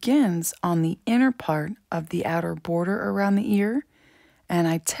 which begins on the inner part of the outer border around the ear, and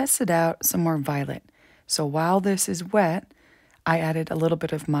I tested out some more violet. So while this is wet, I added a little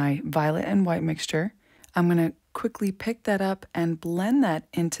bit of my violet and white mixture. I'm going to quickly pick that up and blend that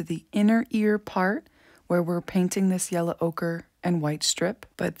into the inner ear part where we're painting this yellow ochre and white strip.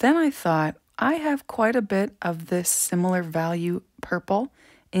 But then I thought, I have quite a bit of this similar value purple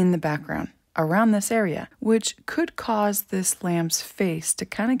in the background around this area, which could cause this lamb's face to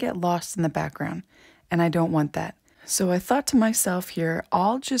kind of get lost in the background, and I don't want that. So I thought to myself here,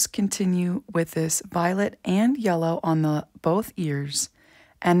 I'll just continue with this violet and yellow on the both ears,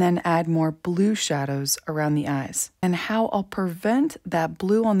 and then add more blue shadows around the eyes. And how I'll prevent that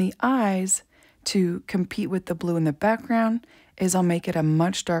blue on the eyes to compete with the blue in the background is I'll make it a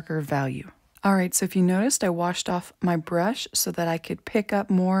much darker value. All right, so if you noticed, I washed off my brush so that I could pick up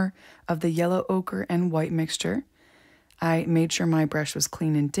more of the yellow ochre and white mixture. I made sure my brush was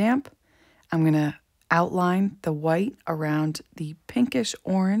clean and damp. I'm gonna outline the white around the pinkish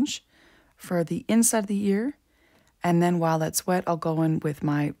orange for the inside of the ear. And then while that's wet, I'll go in with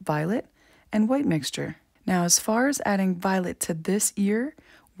my violet and white mixture. Now, as far as adding violet to this ear,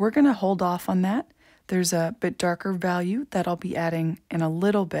 we're gonna hold off on that. There's a bit darker value that I'll be adding in a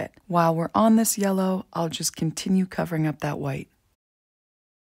little bit. While we're on this yellow, I'll just continue covering up that white.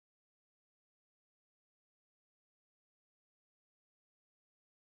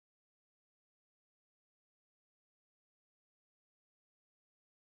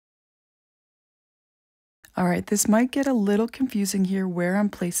 All right, this might get a little confusing here where I'm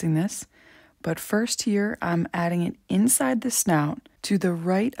placing this, but first here I'm adding it inside the snout to the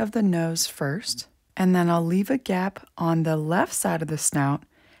right of the nose first, and then I'll leave a gap on the left side of the snout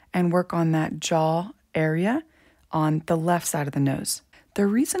and work on that jaw area on the left side of the nose. The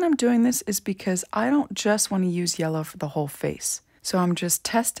reason I'm doing this is because I don't just want to use yellow for the whole face. So I'm just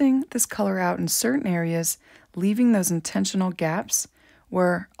testing this color out in certain areas, leaving those intentional gaps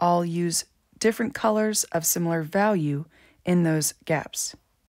where I'll use different colors of similar value in those gaps.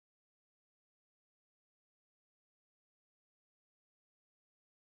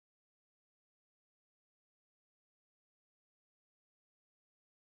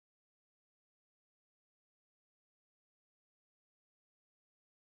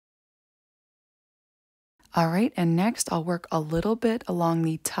 All right, and next I'll work a little bit along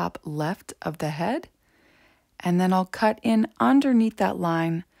the top left of the head, and then I'll cut in underneath that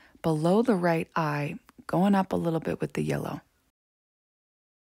line below the right eye, going up a little bit with the yellow.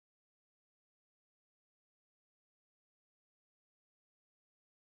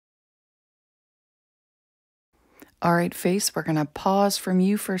 All right, face, we're gonna pause from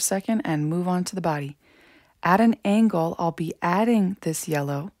you for a second and move on to the body. At an angle, I'll be adding this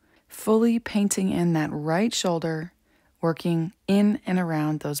yellow, fully painting in that right shoulder, working in and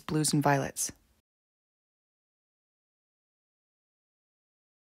around those blues and violets.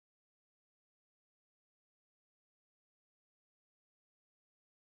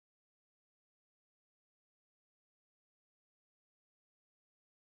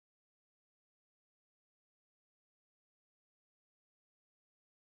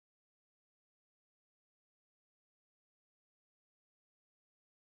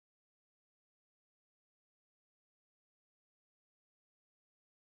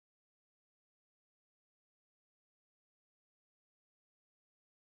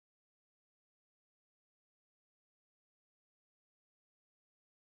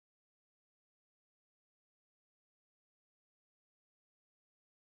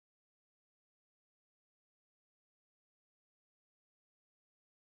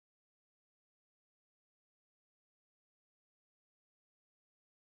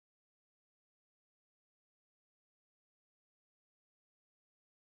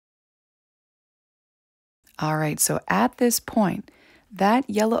 All right, so at this point, that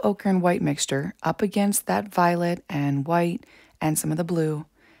yellow ochre and white mixture up against that violet and white and some of the blue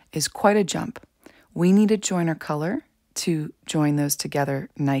is quite a jump. We need a joiner color to join those together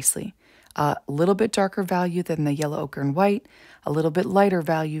nicely. A little bit darker value than the yellow ochre and white, a little bit lighter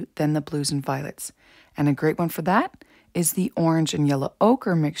value than the blues and violets. And a great one for that is the orange and yellow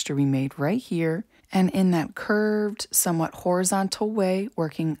ochre mixture we made right here. And in that curved, somewhat horizontal way,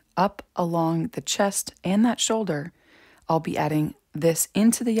 working up along the chest and that shoulder, I'll be adding this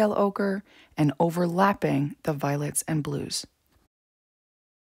into the yellow ochre and overlapping the violets and blues.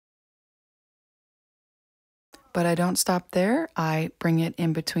 But I don't stop there. I bring it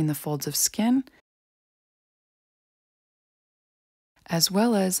in between the folds of skin, as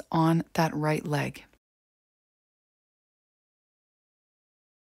well as on that right leg.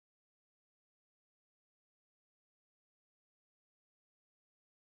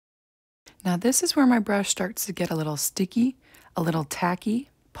 Now this is where my brush starts to get a little sticky, a little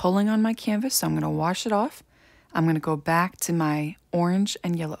tacky, pulling on my canvas, so I'm going to wash it off. I'm going to go back to my orange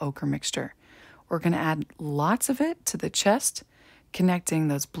and yellow ochre mixture. We're going to add lots of it to the chest, connecting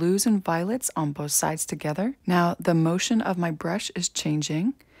those blues and violets on both sides together. Now the motion of my brush is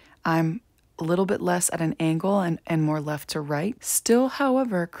changing. I'm a little bit less at an angle and more left to right. Still,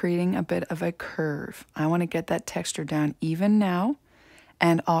 however, creating a bit of a curve. I want to get that texture down even now.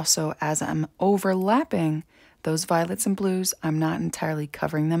 And also, as I'm overlapping those violets and blues, I'm not entirely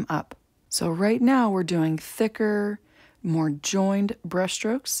covering them up. So right now we're doing thicker, more joined brush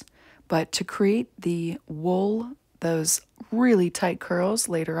strokes, but to create the wool, those really tight curls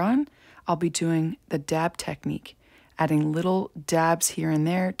later on, I'll be doing the dab technique, adding little dabs here and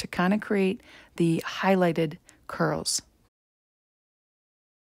there to kind of create the highlighted curls.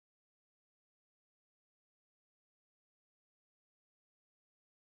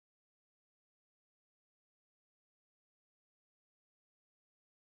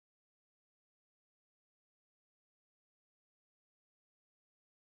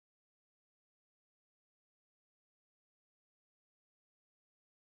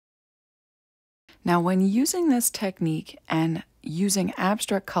 Now, when using this technique and using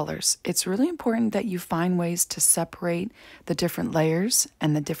abstract colors, it's really important that you find ways to separate the different layers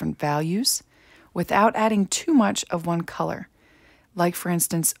and the different values without adding too much of one color. Like, for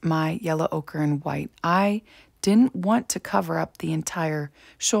instance, my yellow ochre and white. I didn't want to cover up the entire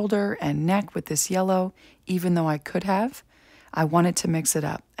shoulder and neck with this yellow, even though I could have. I wanted to mix it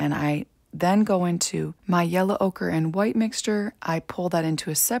up, and I then go into my yellow ochre and white mixture. I pull that into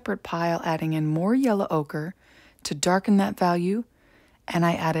a separate pile, adding in more yellow ochre to darken that value, and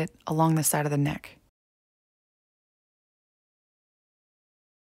I add it along the side of the neck.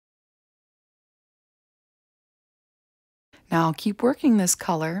 Now I'll keep working this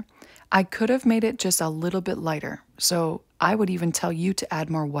color. I could have made it just a little bit lighter, so I would even tell you to add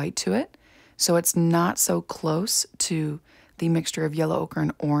more white to it so it's not so close to the mixture of yellow ochre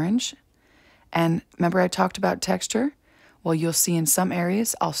and orange. And remember I talked about texture? Well, you'll see in some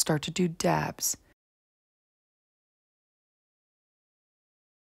areas I'll start to do dabs.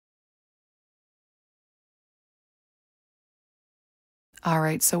 All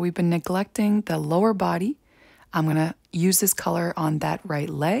right, so we've been neglecting the lower body. I'm gonna use this color on that right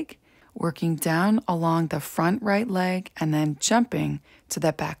leg, working down along the front right leg and then jumping to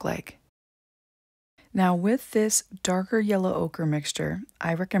that back leg. Now with this darker yellow ochre mixture,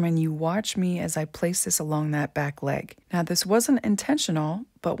 I recommend you watch me as I place this along that back leg. Now this wasn't intentional,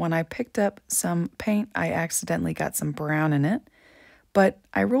 but when I picked up some paint, I accidentally got some brown in it, but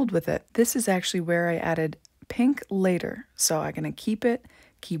I rolled with it. This is actually where I added pink later, so I'm gonna keep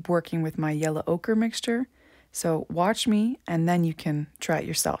working with my yellow ochre mixture. So watch me and then you can try it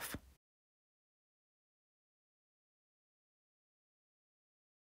yourself.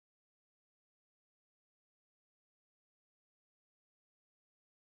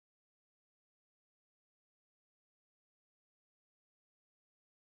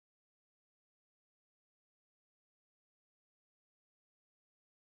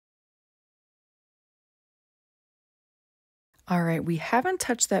 All right, we haven't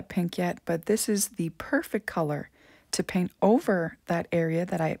touched that pink yet, but this is the perfect color to paint over that area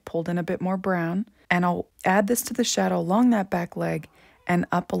that I pulled in a bit more brown. And I'll add this to the shadow along that back leg and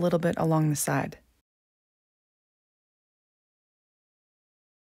up a little bit along the side.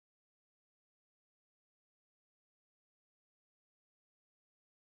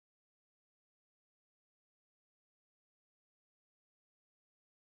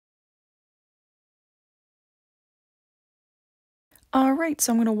 All right,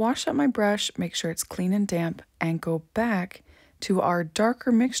 so I'm going to wash up my brush, make sure it's clean and damp, and go back to our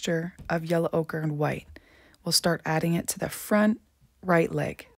darker mixture of yellow ochre and white. We'll start adding it to the front right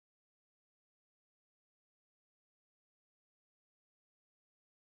leg.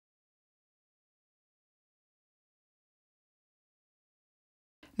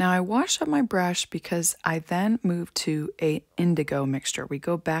 Now I wash up my brush because I then move to a indigo mixture. We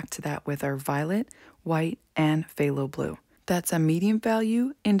go back to that with our violet, white, and phthalo blue. That's a medium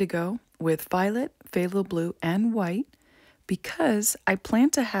value indigo with violet, phthalo blue, and white because I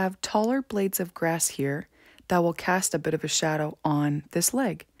plan to have taller blades of grass here that will cast a bit of a shadow on this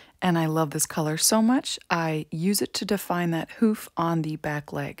leg. And I love this color so much, I use it to define that hoof on the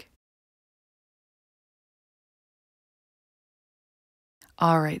back leg.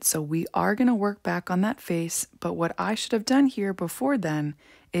 All right, so we are going to work back on that face, but what I should have done here before then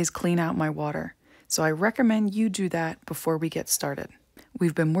is clean out my water. So I recommend you do that before we get started.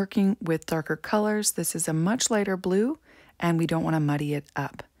 We've been working with darker colors. This is a much lighter blue, and we don't want to muddy it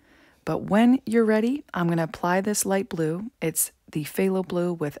up. But when you're ready, I'm going to apply this light blue. It's the phthalo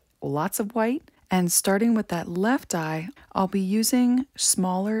blue with lots of white. And starting with that left eye, I'll be using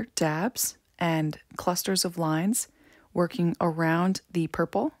smaller dabs and clusters of lines, working around the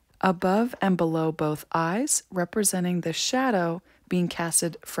purple, above and below both eyes, representing the shadow being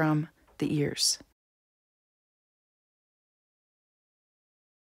casted from the ears.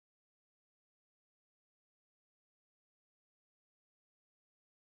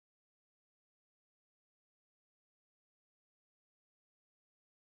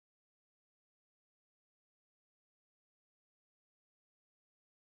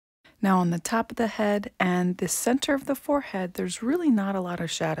 Now on the top of the head and the center of the forehead, there's really not a lot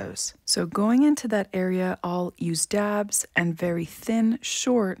of shadows. So going into that area, I'll use dabs and very thin,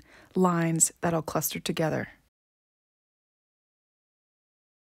 short lines that I'll cluster together.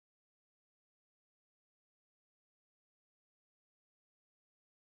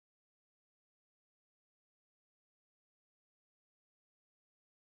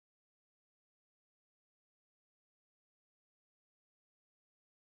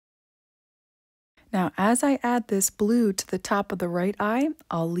 Now, as I add this blue to the top of the right eye,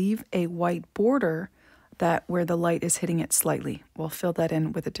 I'll leave a white border that where the light is hitting it slightly. We'll fill that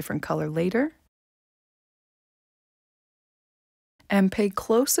in with a different color later. And pay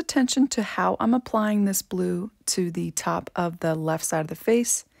close attention to how I'm applying this blue to the top of the left side of the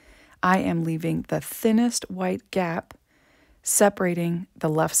face. I am leaving the thinnest white gap separating the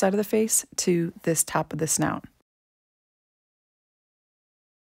left side of the face to this top of the snout.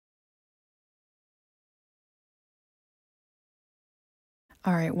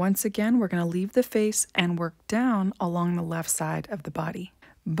 All right, once again, we're going to leave the face and work down along the left side of the body.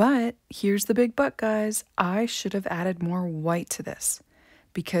 But here's the big but, guys. I should have added more white to this,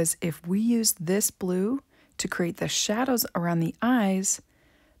 because if we use this blue to create the shadows around the eyes,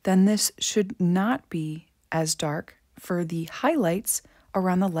 then this should not be as dark for the highlights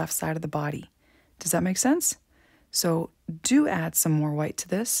around the left side of the body. Does that make sense? So do add some more white to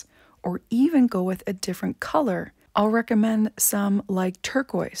this, or even go with a different color. I'll recommend some like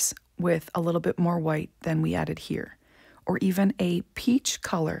turquoise with a little bit more white than we added here, or even a peach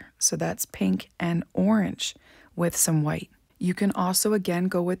color, so that's pink and orange with some white. You can also again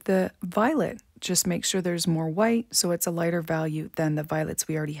go with the violet. Just make sure there's more white so it's a lighter value than the violets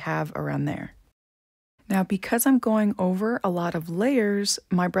we already have around there. Now, because I'm going over a lot of layers,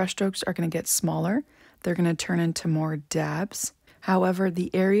 my brush strokes are going to get smaller. They're going to turn into more dabs. However,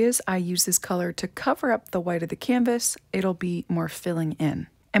 the areas I use this color to cover up the white of the canvas, it'll be more filling in.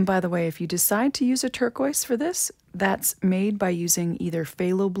 And by the way, if you decide to use a turquoise for this, that's made by using either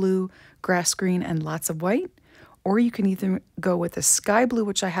phthalo blue, grass green, and lots of white, or you can either go with a sky blue,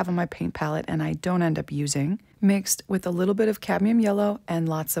 which I have on my paint palette and I don't end up using, mixed with a little bit of cadmium yellow and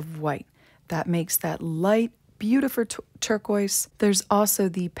lots of white. That makes that light, beautiful turquoise. There's also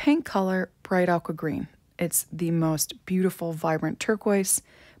the paint color, bright aqua green. It's the most beautiful, vibrant turquoise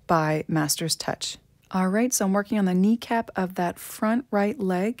by Master's Touch. All right, so I'm working on the kneecap of that front right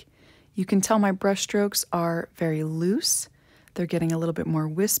leg. You can tell my brush strokes are very loose. They're getting a little bit more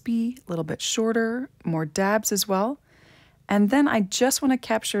wispy, a little bit shorter, more dabs as well. And then I just want to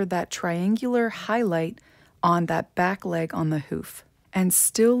capture that triangular highlight on that back leg on the hoof. And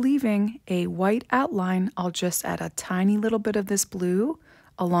still leaving a white outline, I'll just add a tiny little bit of this blue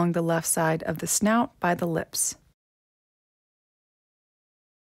along the left side of the snout by the lips.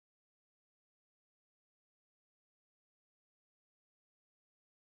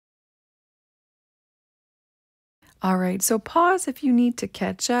 All right, so pause if you need to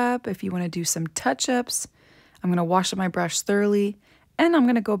catch up, if you want to do some touch-ups. I'm going to wash up my brush thoroughly, and I'm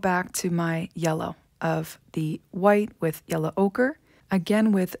going to go back to my yellow of the white with yellow ochre.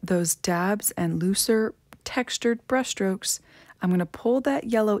 Again, with those dabs and looser textured brush strokes, I'm going to pull that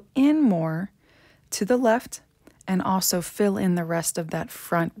yellow in more to the left and also fill in the rest of that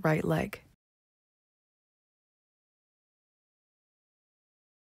front right leg.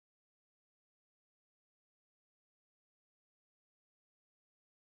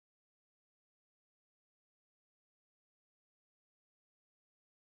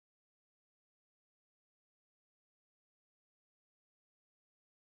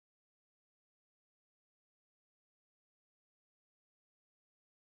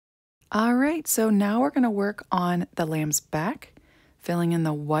 All right, so now we're going to work on the lamb's back, filling in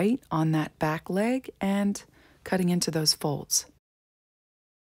the white on that back leg and cutting into those folds.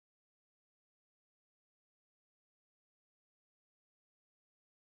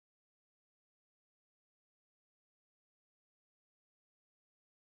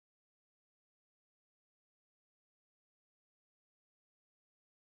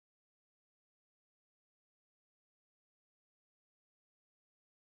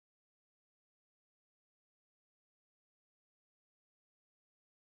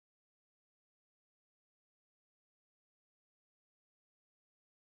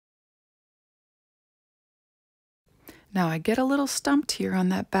 Now I get a little stumped here on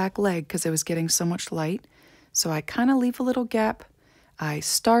that back leg because it was getting so much light. So I kind of leave a little gap. I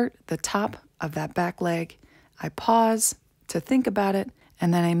start the top of that back leg. I pause to think about it.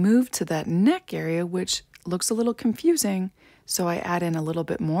 And then I move to that neck area, which looks a little confusing. So I add in a little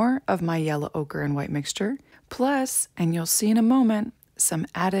bit more of my yellow ochre and white mixture. Plus, and you'll see in a moment, some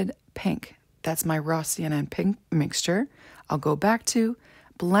added pink. That's my raw sienna and pink mixture. I'll go back to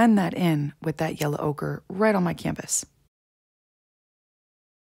blend that in with that yellow ochre right on my canvas.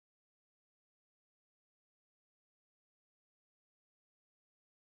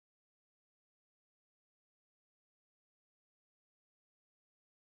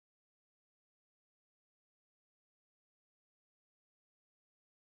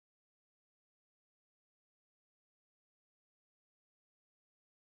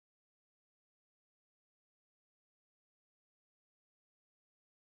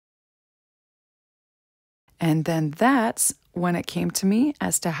 And then that's when it came to me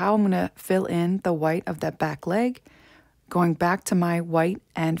as to how I'm going to fill in the white of that back leg, going back to my white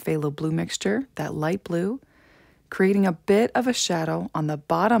and phthalo blue mixture, that light blue, creating a bit of a shadow on the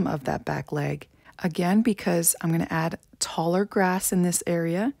bottom of that back leg. Again, because I'm going to add taller grass in this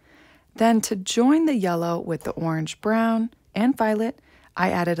area. Then to join the yellow with the orange, brown, and violet,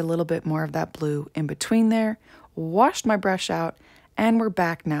 I added a little bit more of that blue in between there, washed my brush out, and we're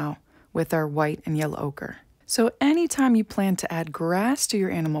back now with our white and yellow ochre. So anytime you plan to add grass to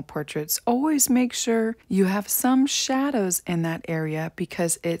your animal portraits, always make sure you have some shadows in that area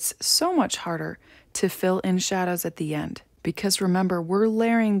because it's so much harder to fill in shadows at the end. Because remember, we're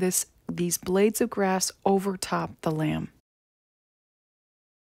layering these blades of grass over top the lamb.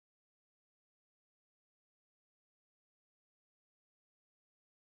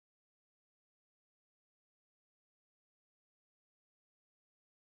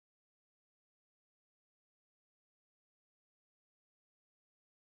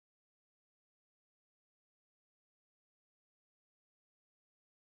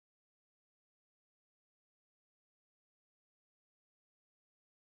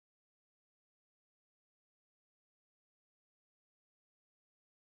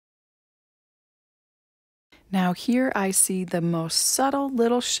 Now here I see the most subtle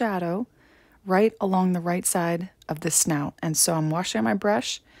little shadow right along the right side of the snout. And so I'm washing my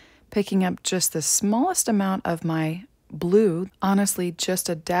brush, picking up just the smallest amount of my blue, honestly just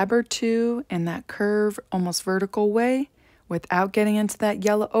a dab or two in that curve, almost vertical way, without getting into that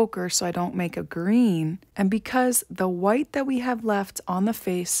yellow ochre so I don't make a green. And because the white that we have left on the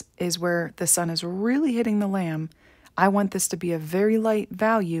face is where the sun is really hitting the lamb, I want this to be a very light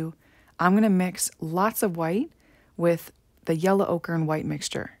value. I'm going to mix lots of white with the yellow ochre and white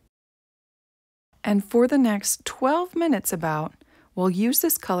mixture. And for the next 12 minutes about, we'll use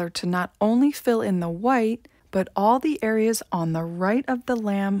this color to not only fill in the white, but all the areas on the right of the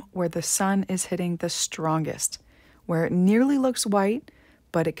lamb where the sun is hitting the strongest, where it nearly looks white,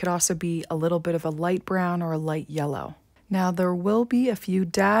 but it could also be a little bit of a light brown or a light yellow. Now there will be a few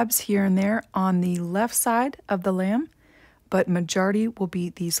dabs here and there on the left side of the lamb, but majority will be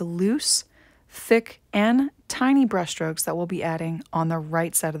these loose, thick, and tiny brush strokes that we'll be adding on the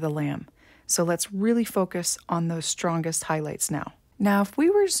right side of the lamb. So let's really focus on those strongest highlights now. Now, if we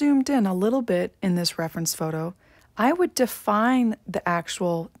were zoomed in a little bit in this reference photo, I would define the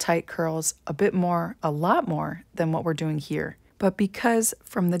actual tight curls a lot more than what we're doing here. But because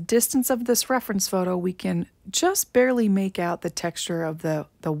from the distance of this reference photo, we can just barely make out the texture of the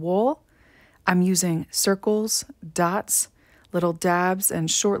wool, I'm using circles, dots, little dabs, and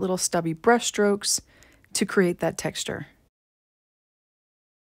short little stubby brush strokes to create that texture.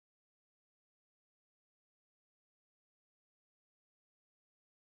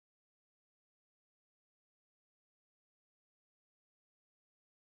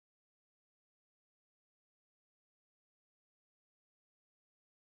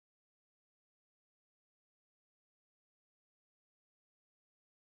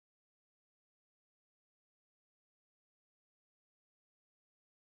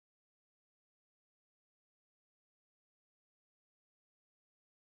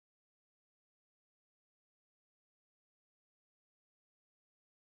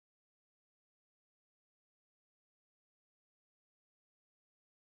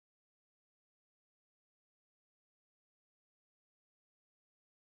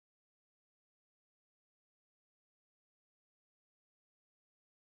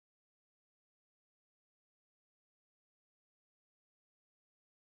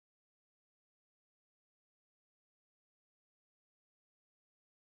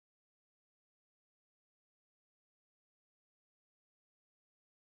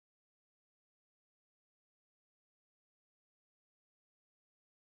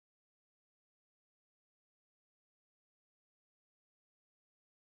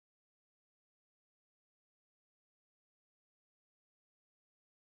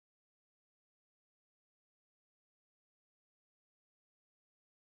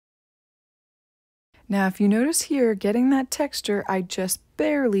 Now, if you notice here, getting that texture, I just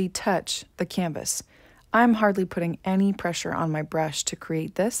barely touch the canvas. I'm hardly putting any pressure on my brush to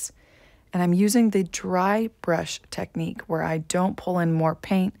create this, and I'm using the dry brush technique where I don't pull in more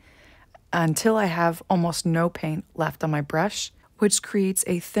paint until I have almost no paint left on my brush, which creates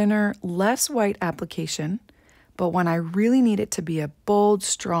a thinner, less white application. But when I really need it to be a bold,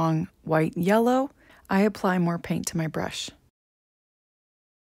 strong white yellow, I apply more paint to my brush.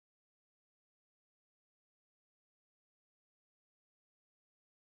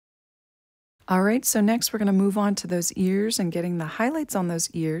 All right, so next we're going to move on to those ears and getting the highlights on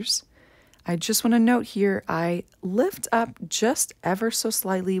those ears. I just want to note here, I lift up just ever so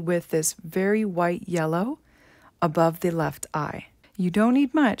slightly with this very white yellow above the left eye. You don't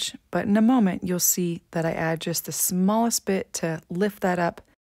need much, but in a moment you'll see that I add just the smallest bit to lift that up.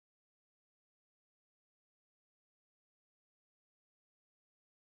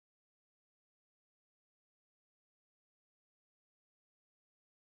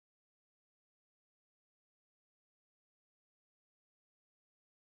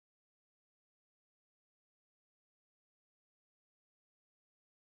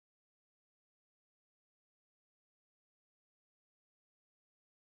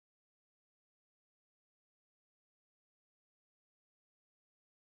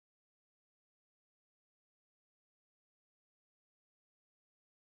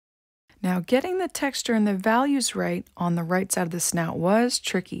 Now, getting the texture and the values right on the right side of the snout was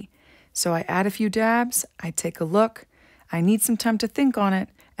tricky. So I add a few dabs, I take a look, I need some time to think on it,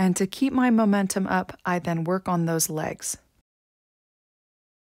 and to keep my momentum up, I then work on those legs.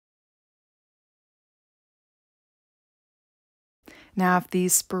 Now, if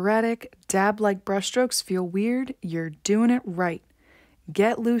these sporadic, dab-like brushstrokes feel weird, you're doing it right.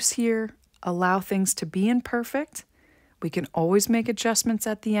 Get loose here, allow things to be imperfect. We can always make adjustments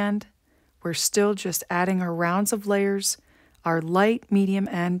at the end. We're still just adding our rounds of layers, our light, medium,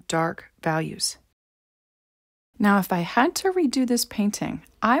 and dark values. Now, if I had to redo this painting,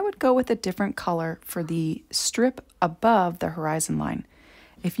 I would go with a different color for the strip above the horizon line.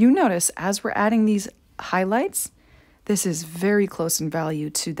 If you notice, as we're adding these highlights, this is very close in value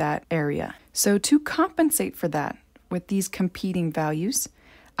to that area. So to compensate for that, with these competing values,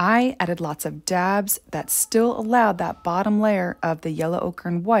 I added lots of dabs that still allowed that bottom layer of the yellow, ochre,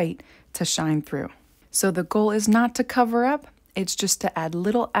 and white to shine through. So the goal is not to cover up, it's just to add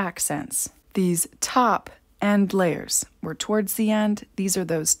little accents. These top end layers, we're towards the end, these are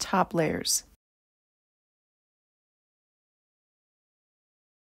those top layers.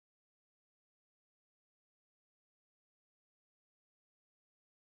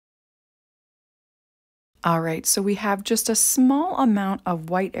 All right, so we have just a small amount of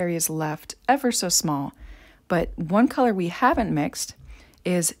white areas left, ever so small, but one color we haven't mixed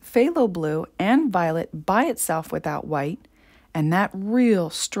is phthalo blue and violet by itself without white, and that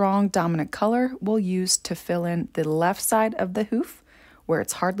real strong dominant color we'll use to fill in the left side of the hoof where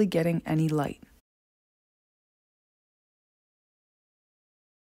it's hardly getting any light.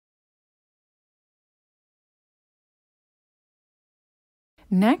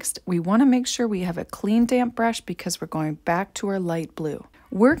 Next, we want to make sure we have a clean damp brush because we're going back to our light blue.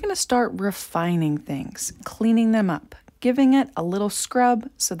 We're going to start refining things, cleaning them up, giving it a little scrub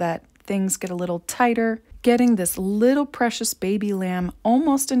so that things get a little tighter, getting this little precious baby lamb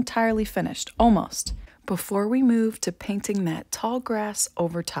almost entirely finished, almost, before we move to painting that tall grass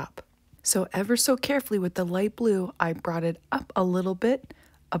over top. So ever so carefully with the light blue, I brought it up a little bit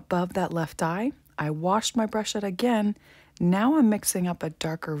above that left eye. I washed my brush out again. Now I'm mixing up a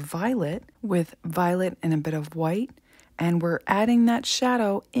darker violet with violet and a bit of white, and we're adding that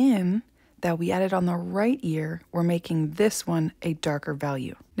shadow in that we added on the right ear. We're making this one a darker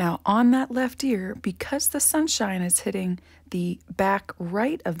value. Now on that left ear, because the sunshine is hitting the back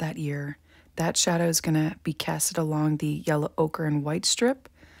right of that ear, that shadow is going to be casted along the yellow, ochre, and white strip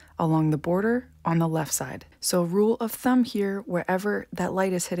along the border on the left side. So rule of thumb here, wherever that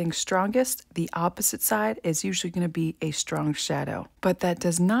light is hitting strongest, the opposite side is usually going to be a strong shadow. But that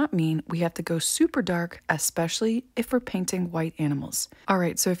does not mean we have to go super dark, especially if we're painting white animals. All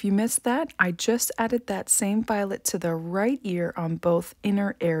right, so if you missed that, I just added that same violet to the right ear on both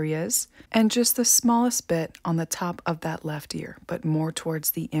inner areas and just the smallest bit on the top of that left ear, but more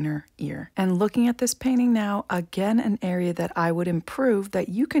towards the inner ear. And looking at this painting now, again, an area that I would improve that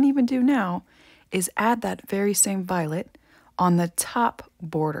you can even do now is add that very same violet on the top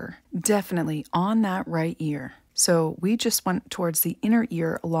border, definitely on that right ear. So we just went towards the inner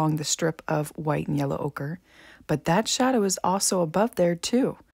ear along the strip of white and yellow ochre, but that shadow is also above there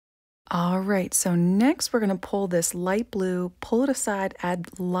too. All right, so next we're gonna pull this light blue, pull it aside, add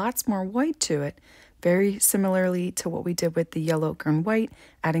lots more white to it, very similarly to what we did with the yellow, ochre, and white,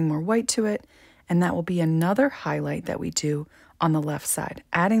 adding more white to it, and that will be another highlight that we do on the left side,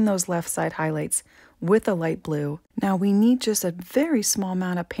 adding those left side highlights with a light blue. Now we need just a very small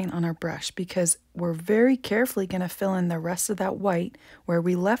amount of paint on our brush because we're very carefully going to fill in the rest of that white where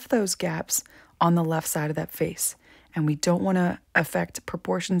we left those gaps on the left side of that face. And we don't want to affect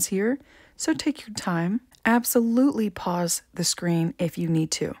proportions here, so take your time. Absolutely pause the screen if you need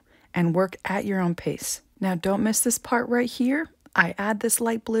to and work at your own pace. Now don't miss this part right here. I add this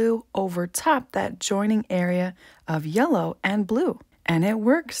light blue over top that joining area of yellow and blue, and it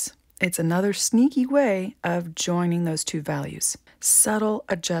works. It's another sneaky way of joining those two values. Subtle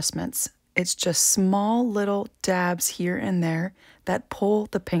adjustments. It's just small little dabs here and there that pull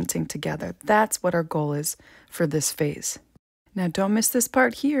the painting together. That's what our goal is for this phase. Now don't miss this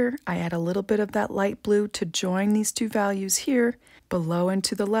part here. I add a little bit of that light blue to join these two values here, below and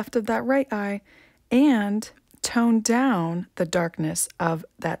to the left of that right eye, and tone down the darkness of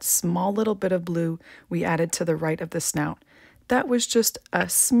that small little bit of blue we added to the right of the snout. That was just a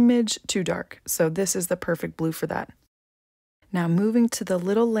smidge too dark, so this is the perfect blue for that. Now moving to the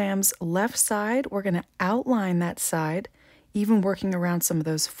little lamb's left side, we're going to outline that side, even working around some of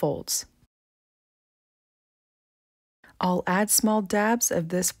those folds. I'll add small dabs of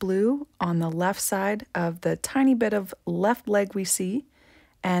this blue on the left side of the tiny bit of left leg we see,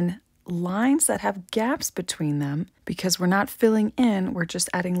 and lines that have gaps between them, because we're not filling in, we're just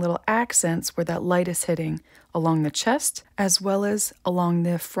adding little accents where that light is hitting along the chest, as well as along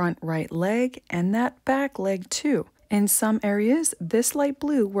the front right leg and that back leg too. In some areas, this light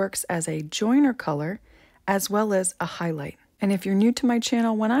blue works as a joiner color as well as a highlight. And if you're new to my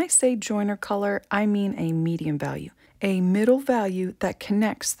channel, when I say joiner color, I mean a medium value, a middle value that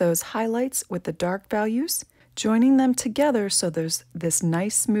connects those highlights with the dark values, joining them together so there's this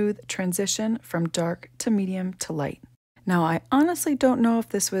nice smooth transition from dark to medium to light. Now, I honestly don't know if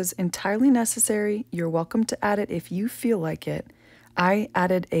this was entirely necessary. You're welcome to add it if you feel like it. I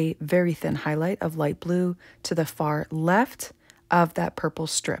added a very thin highlight of light blue to the far left of that purple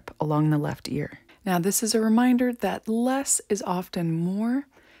strip along the left ear. Now, this is a reminder that less is often more.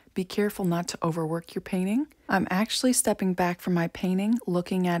 Be careful not to overwork your painting. I'm actually stepping back from my painting,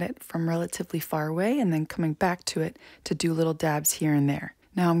 looking at it from relatively far away, and then coming back to it to do little dabs here and there.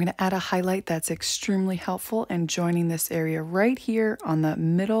 Now I'm going to add a highlight that's extremely helpful in joining this area right here on the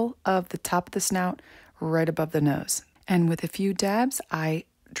middle of the top of the snout, right above the nose. And with a few dabs, I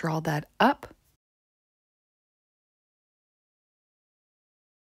draw that up.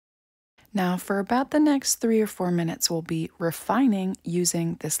 Now for about the next 3 or 4 minutes, we'll be refining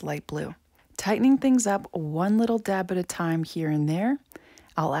using this light blue. Tightening things up one little dab at a time here and there.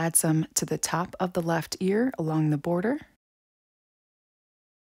 I'll add some to the top of the left ear along the border.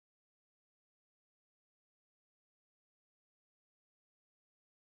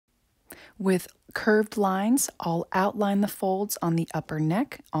 With curved lines, I'll outline the folds on the upper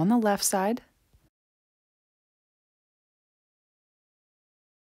neck on the left side.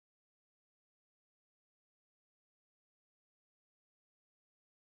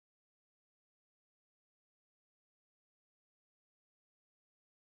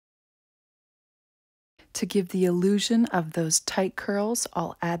 To give the illusion of those tight curls,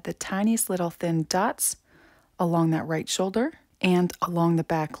 I'll add the tiniest little thin dots along that right shoulder and along the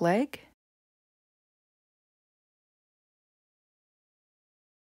back leg.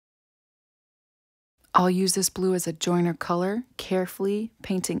 I'll use this blue as a joiner color, carefully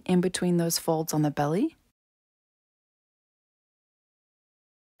painting in between those folds on the belly.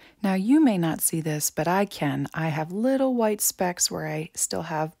 Now you may not see this, but I can. I have little white specks where I still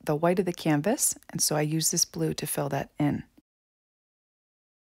have the white of the canvas, and so I use this blue to fill that in.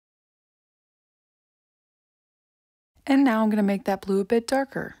 And now I'm going to make that blue a bit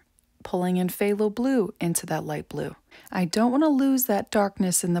darker, pulling in phthalo blue into that light blue. I don't want to lose that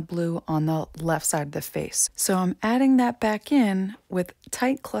darkness in the blue on the left side of the face, so I'm adding that back in with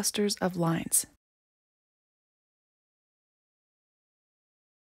tight clusters of lines.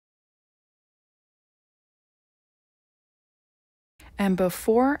 And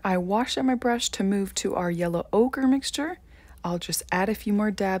before I wash out my brush to move to our yellow ochre mixture, I'll just add a few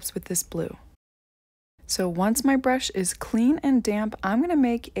more dabs with this blue. So once my brush is clean and damp, I'm going to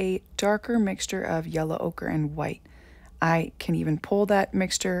make a darker mixture of yellow ochre and white. I can even pull that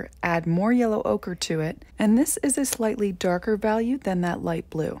mixture, add more yellow ochre to it, and this is a slightly darker value than that light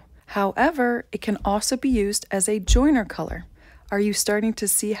blue. However, it can also be used as a joiner color. Are you starting to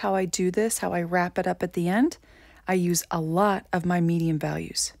see how I do this, how I wrap it up at the end? I use a lot of my medium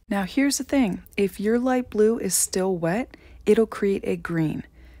values. Now here's the thing, if your light blue is still wet, it'll create a green.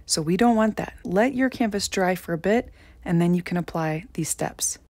 So we don't want that. Let your canvas dry for a bit and then you can apply these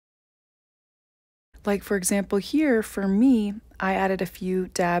steps. Like for example here, for me, I added a few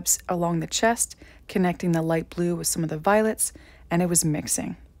dabs along the chest, connecting the light blue with some of the violets, and it was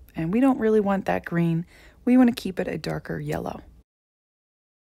mixing. And we don't really want that green. We want to keep it a darker yellow.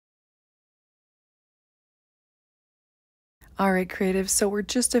 All right, creatives, so we're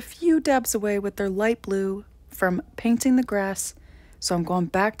just a few dabs away with their light blue from painting the grass. So I'm going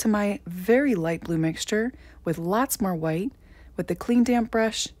back to my very light blue mixture with lots more white with the clean damp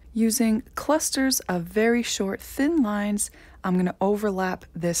brush. Using clusters of very short, thin lines, I'm going to overlap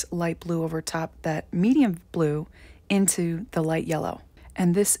this light blue over top that medium blue into the light yellow.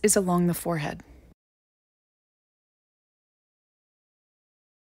 and this is along the forehead.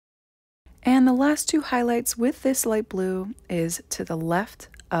 And the last two highlights with this light blue is to the left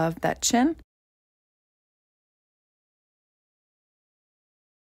of that chin.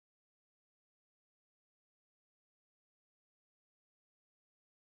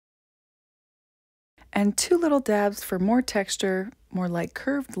 And two little dabs for more texture, more like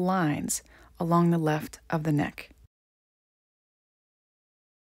curved lines along the left of the neck.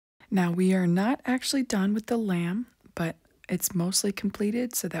 Now we are not actually done with the lamb, but it's mostly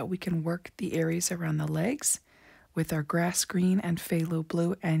completed so that we can work the areas around the legs with our grass green and phthalo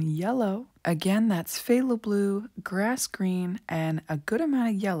blue and yellow. Again, that's phthalo blue, grass green, and a good amount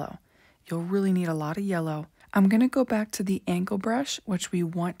of yellow. You'll really need a lot of yellow. I'm going to go back to the angle brush, which we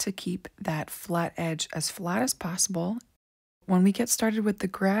want to keep that flat edge as flat as possible. When we get started with the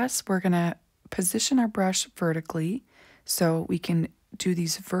grass, we're going to position our brush vertically so we can do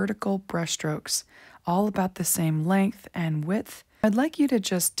these vertical brush strokes, all about the same length and width. I'd like you to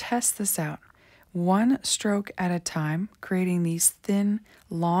just test this out, one stroke at a time, creating these thin,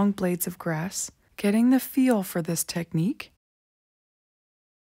 long blades of grass, getting the feel for this technique.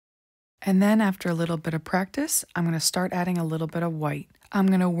 And then after a little bit of practice, I'm going to start adding a little bit of white. I'm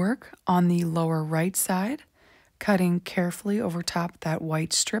going to work on the lower right side, cutting carefully over top that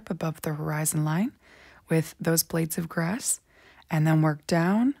white strip above the horizon line with those blades of grass, and then work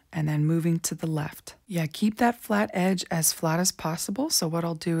down and then moving to the left. Yeah, keep that flat edge as flat as possible. So what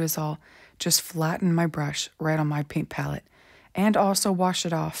I'll do is I'll just flatten my brush right on my paint palette and also wash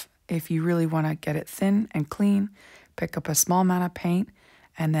it off. If you really want to get it thin and clean, pick up a small amount of paint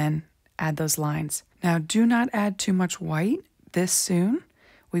and then add those lines. Now do not add too much white this soon.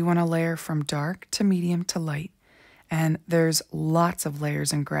 We want to layer from dark to medium to light. And there's lots of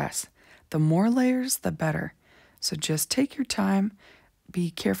layers in grass. The more layers, the better. So just take your time, be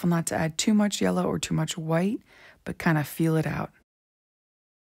careful not to add too much yellow or too much white, but kind of feel it out.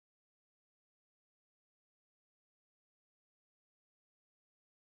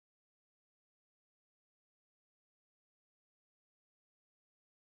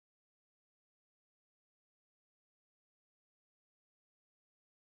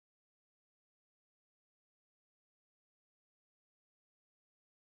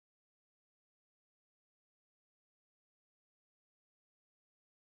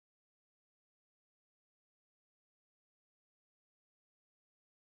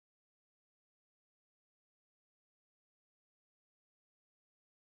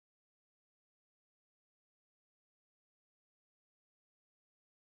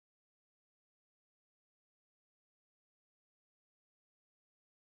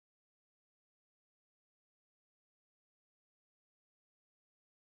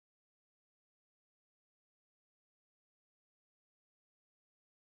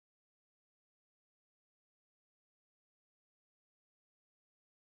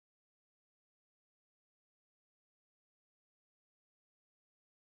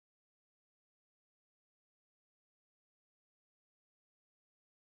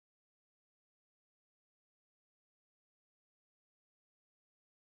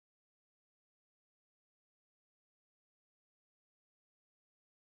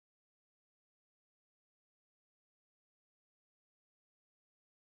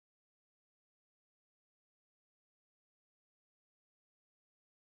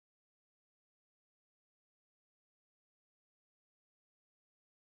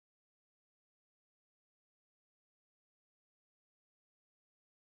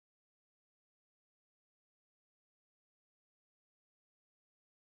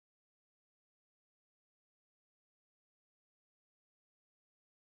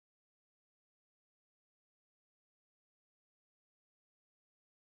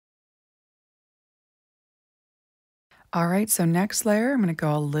 All right, so next layer, I'm going to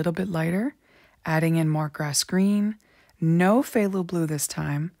go a little bit lighter, adding in more grass green, no phthalo blue this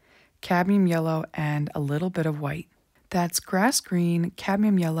time, cadmium yellow, and a little bit of white. That's grass green,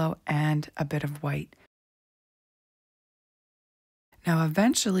 cadmium yellow, and a bit of white. Now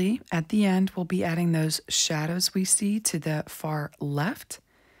eventually, at the end, we'll be adding those shadows we see to the far left.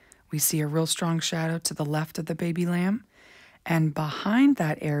 We see a real strong shadow to the left of the baby lamb. And behind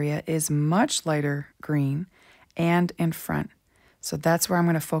that area is much lighter green and in front. So that's where I'm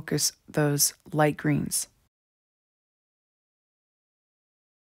going to focus those light greens.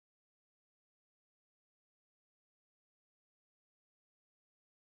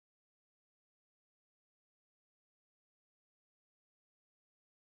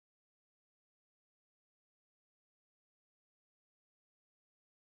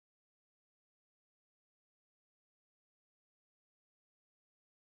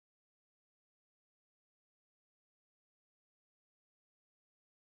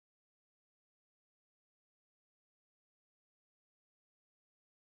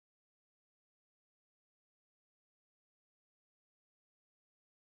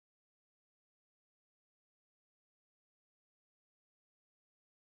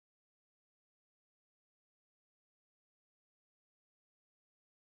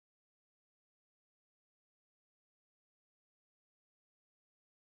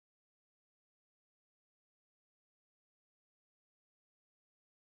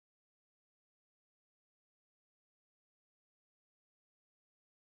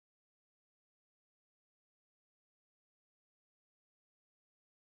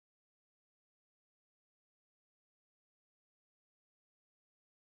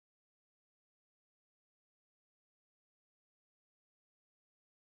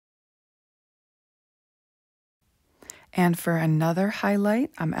 And for another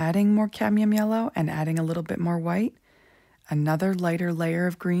highlight, I'm adding more cadmium yellow and adding a little bit more white. Another lighter layer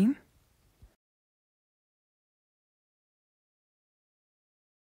of green.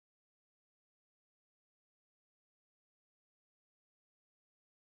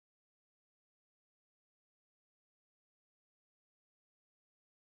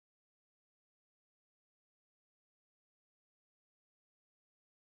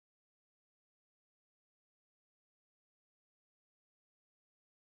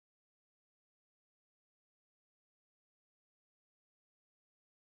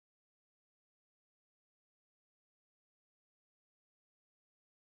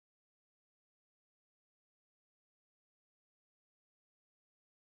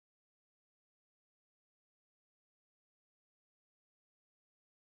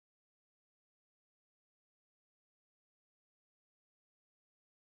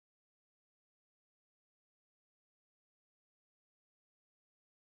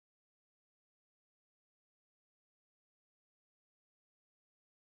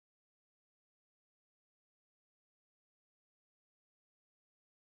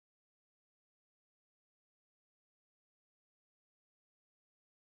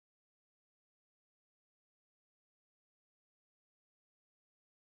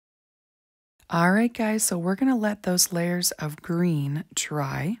 All right, guys, so we're going to let those layers of green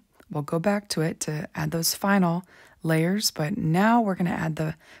dry. We'll go back to it to add those final layers, but now we're going to add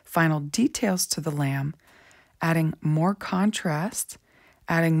the final details to the lamb, adding more contrast,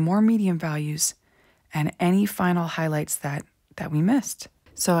 adding more medium values, and any final highlights that we missed.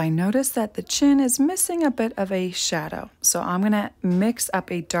 So I noticed that the chin is missing a bit of a shadow. So I'm going to mix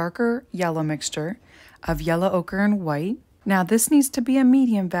up a darker yellow mixture of yellow ochre and white. Now this needs to be a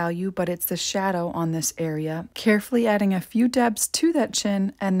medium value, but it's the shadow on this area. Carefully adding a few dabs to that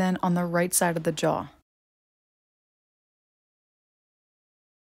chin and then on the right side of the jaw.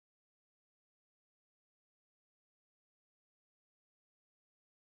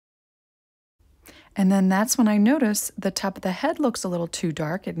 And then that's when I notice the top of the head looks a little too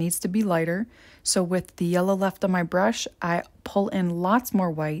dark. It needs to be lighter. So with the yellow left on my brush, I pull in lots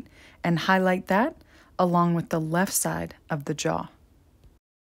more white and highlight that along with the left side of the jaw.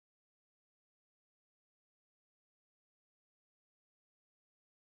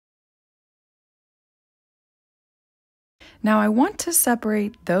 Now I want to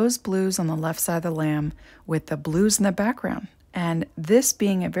separate those blues on the left side of the lamb with the blues in the background. And this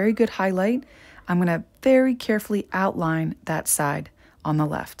being a very good highlight, I'm going to very carefully outline that side on the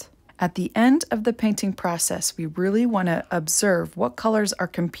left. At the end of the painting process, we really want to observe what colors are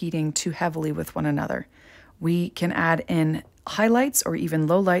competing too heavily with one another. We can add in highlights or even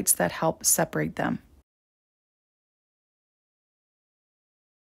lowlights that help separate them.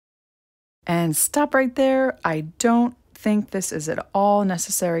 And stop right there. I don't think this is at all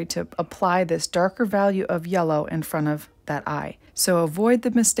necessary to apply this darker value of yellow in front of that eye. So avoid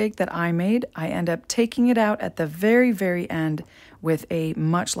the mistake that I made. I end up taking it out at the very, very end with a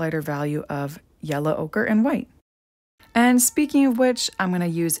much lighter value of yellow ochre and white. And speaking of which, I'm going to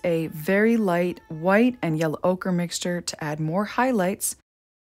use a very light white and yellow ochre mixture to add more highlights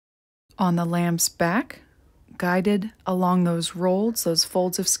on the lamb's back, guided along those rolls, those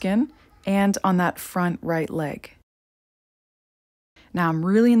folds of skin, and on that front right leg. Now I'm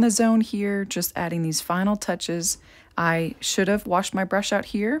really in the zone here, just adding these final touches. I should have washed my brush out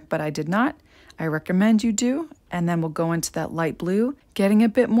here, but I did not. I recommend you do. And then we'll go into that light blue, getting a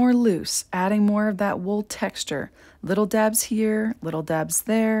bit more loose, adding more of that wool texture. Little dabs here, little dabs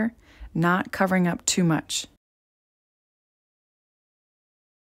there, not covering up too much.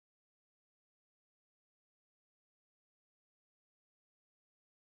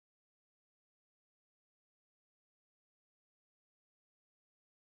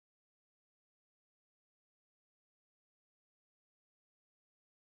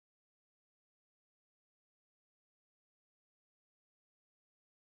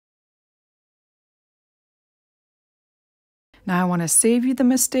 Now I want to save you the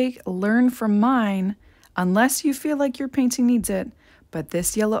mistake, learn from mine, unless you feel like your painting needs it, but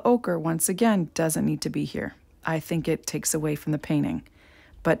this yellow ochre, once again, doesn't need to be here. I think it takes away from the painting.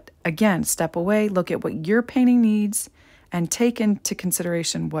 But again, step away, look at what your painting needs, and take into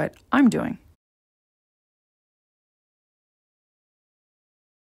consideration what I'm doing.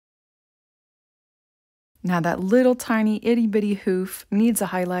 Now that little tiny itty bitty hoof needs a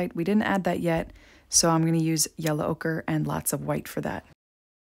highlight. We didn't add that yet. So I'm going to use yellow ochre and lots of white for that.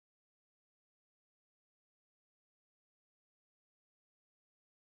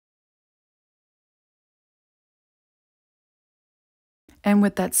 And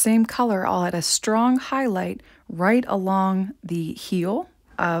with that same color, I'll add a strong highlight right along the heel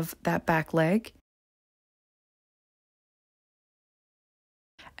of that back leg.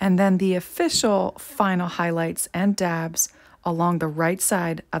 And then the official final highlights and dabs along the right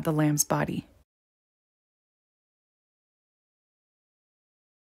side of the lamb's body.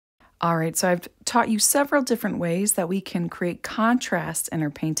 All right, so I've taught you several different ways that we can create contrast in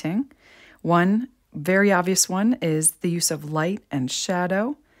our painting. One very obvious one is the use of light and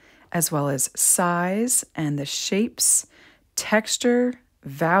shadow, as well as size and the shapes, texture,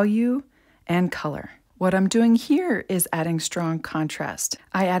 value, and color. What I'm doing here is adding strong contrast.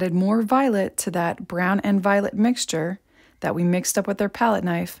 I added more violet to that brown and violet mixture that we mixed up with our palette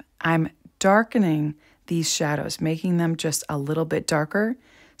knife. I'm darkening these shadows, making them just a little bit darker.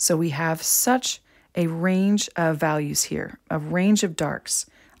 So we have such a range of values here, a range of darks,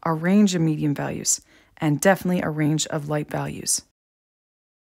 a range of medium values, and definitely a range of light values.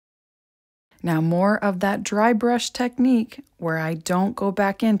 Now more of that dry brush technique where I don't go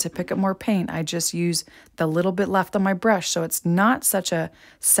back in to pick up more paint. I just use the little bit left on my brush so it's not such a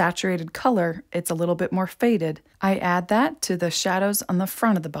saturated color. It's a little bit more faded. I add that to the shadows on the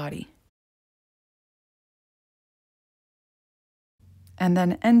front of the body. And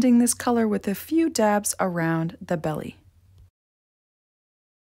then ending this color with a few dabs around the belly.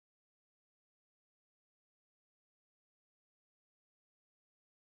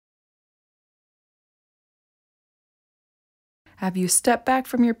 Have you stepped back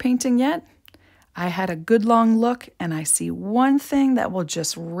from your painting yet? I had a good long look and I see one thing that will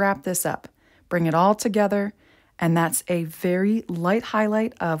just wrap this up, bring it all together, and that's a very light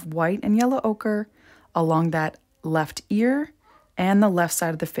highlight of white and yellow ochre along that left ear and the left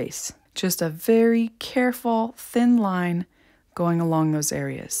side of the face. Just a very careful, thin line going along those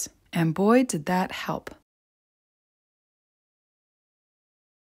areas. And boy, did that help.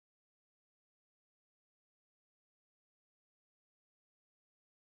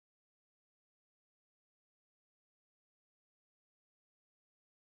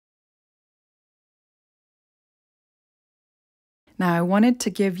 Now I wanted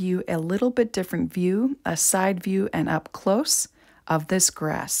to give you a little bit different view, a side view and up close of this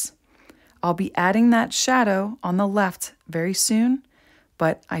grass. I'll be adding that shadow on the left very soon,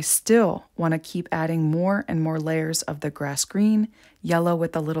 but I still want to keep adding more and more layers of the grass green, yellow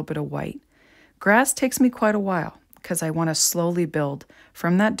with a little bit of white. Grass takes me quite a while because I want to slowly build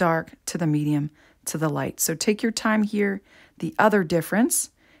from that dark to the medium to the light. So take your time here. The other difference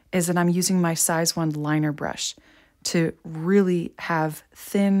is that I'm using my size 1 liner brush to really have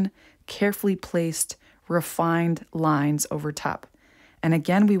thin, carefully placed, refined lines over top. And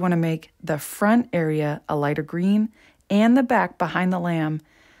again, we want to make the front area a lighter green and the back behind the lamb,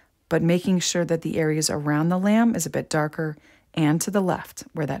 but making sure that the areas around the lamb is a bit darker and to the left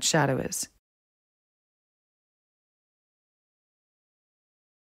where that shadow is.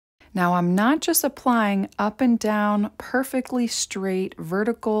 Now I'm not just applying up and down, perfectly straight,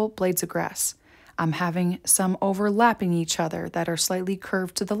 vertical blades of grass. I'm having some overlapping each other that are slightly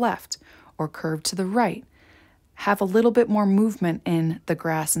curved to the left or curved to the right. Have a little bit more movement in the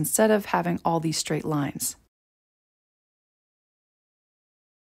grass instead of having all these straight lines.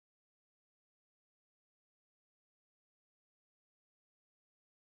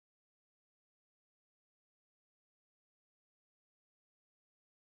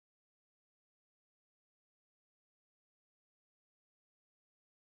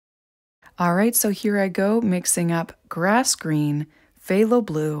 All right, so here I go mixing up grass green, phthalo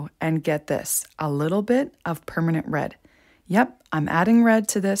blue, and get this, a little bit of permanent red. Yep, I'm adding red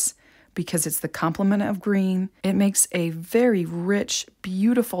to this because it's the complement of green. It makes a very rich,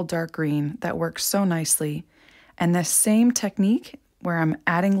 beautiful dark green that works so nicely. And the same technique where I'm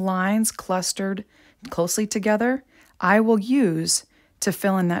adding lines clustered closely together, I will use to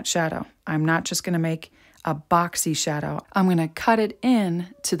fill in that shadow. I'm not just going to make a boxy shadow. I'm going to cut it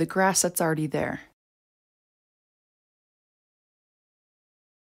in to the grass that's already there.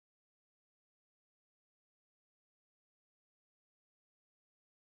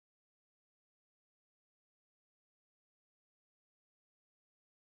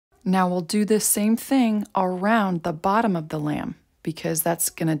 Now we'll do the same thing around the bottom of the lamb because that's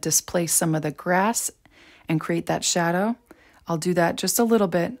going to displace some of the grass and create that shadow. I'll do that just a little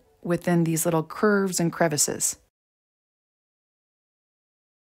bit within these little curves and crevices.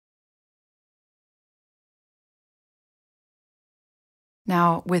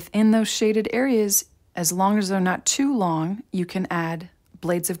 Now, within those shaded areas, as long as they're not too long, you can add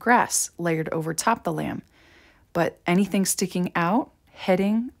blades of grass layered over top the lamb. But anything sticking out,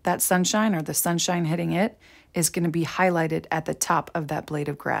 hitting that sunshine or the sunshine hitting it, is going to be highlighted at the top of that blade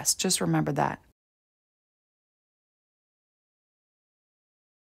of grass. Just remember that.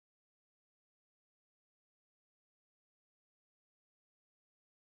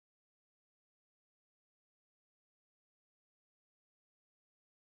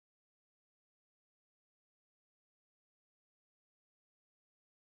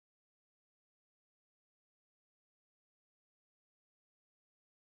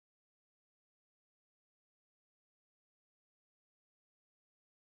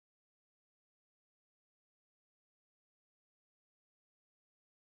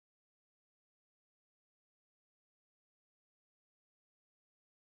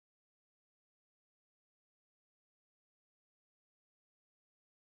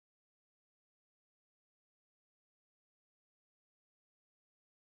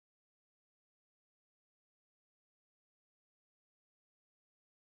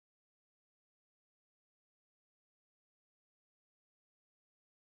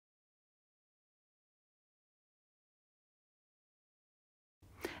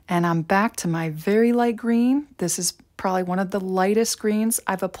 And I'm back to my very light green. This is probably one of the lightest greens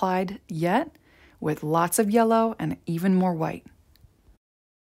I've applied yet, with lots of yellow and even more white.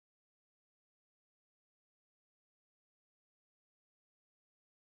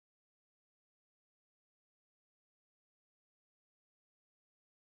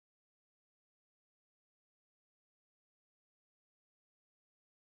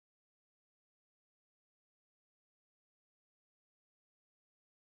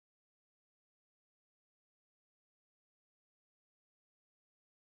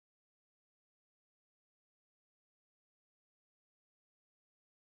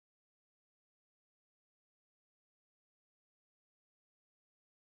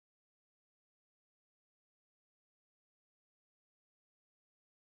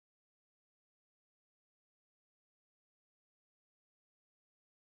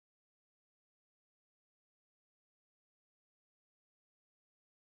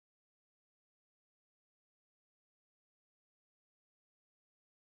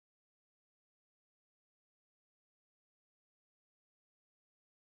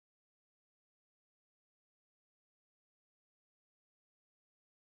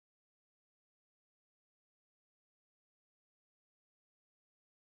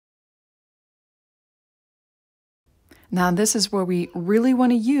 Now this is where we really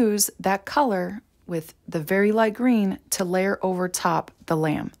want to use that color with the very light green to layer over top the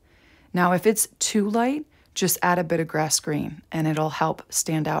lamb. Now if it's too light, just add a bit of grass green and it'll help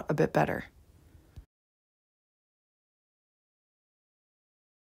stand out a bit better.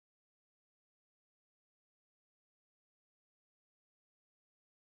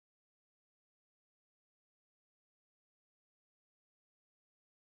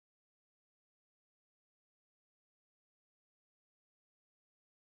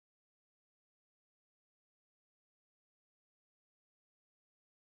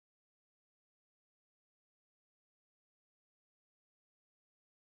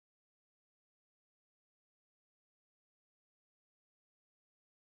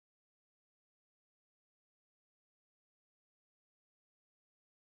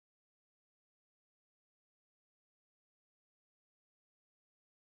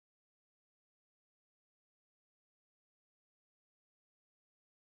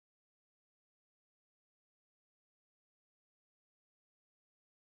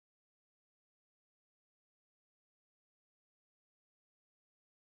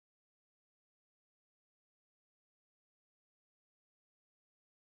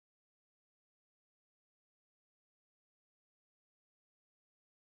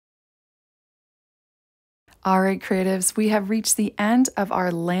 All right, creatives, we have reached the end of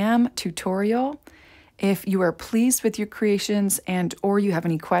our lamb tutorial. If you are pleased with your creations and or you have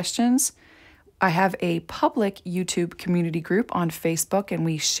any questions, I have a public YouTube community group on Facebook and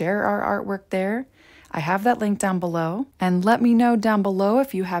we share our artwork there. I have that link down below. And let me know down below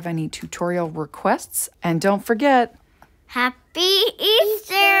if you have any tutorial requests. And don't forget, Happy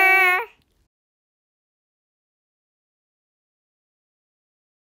Easter!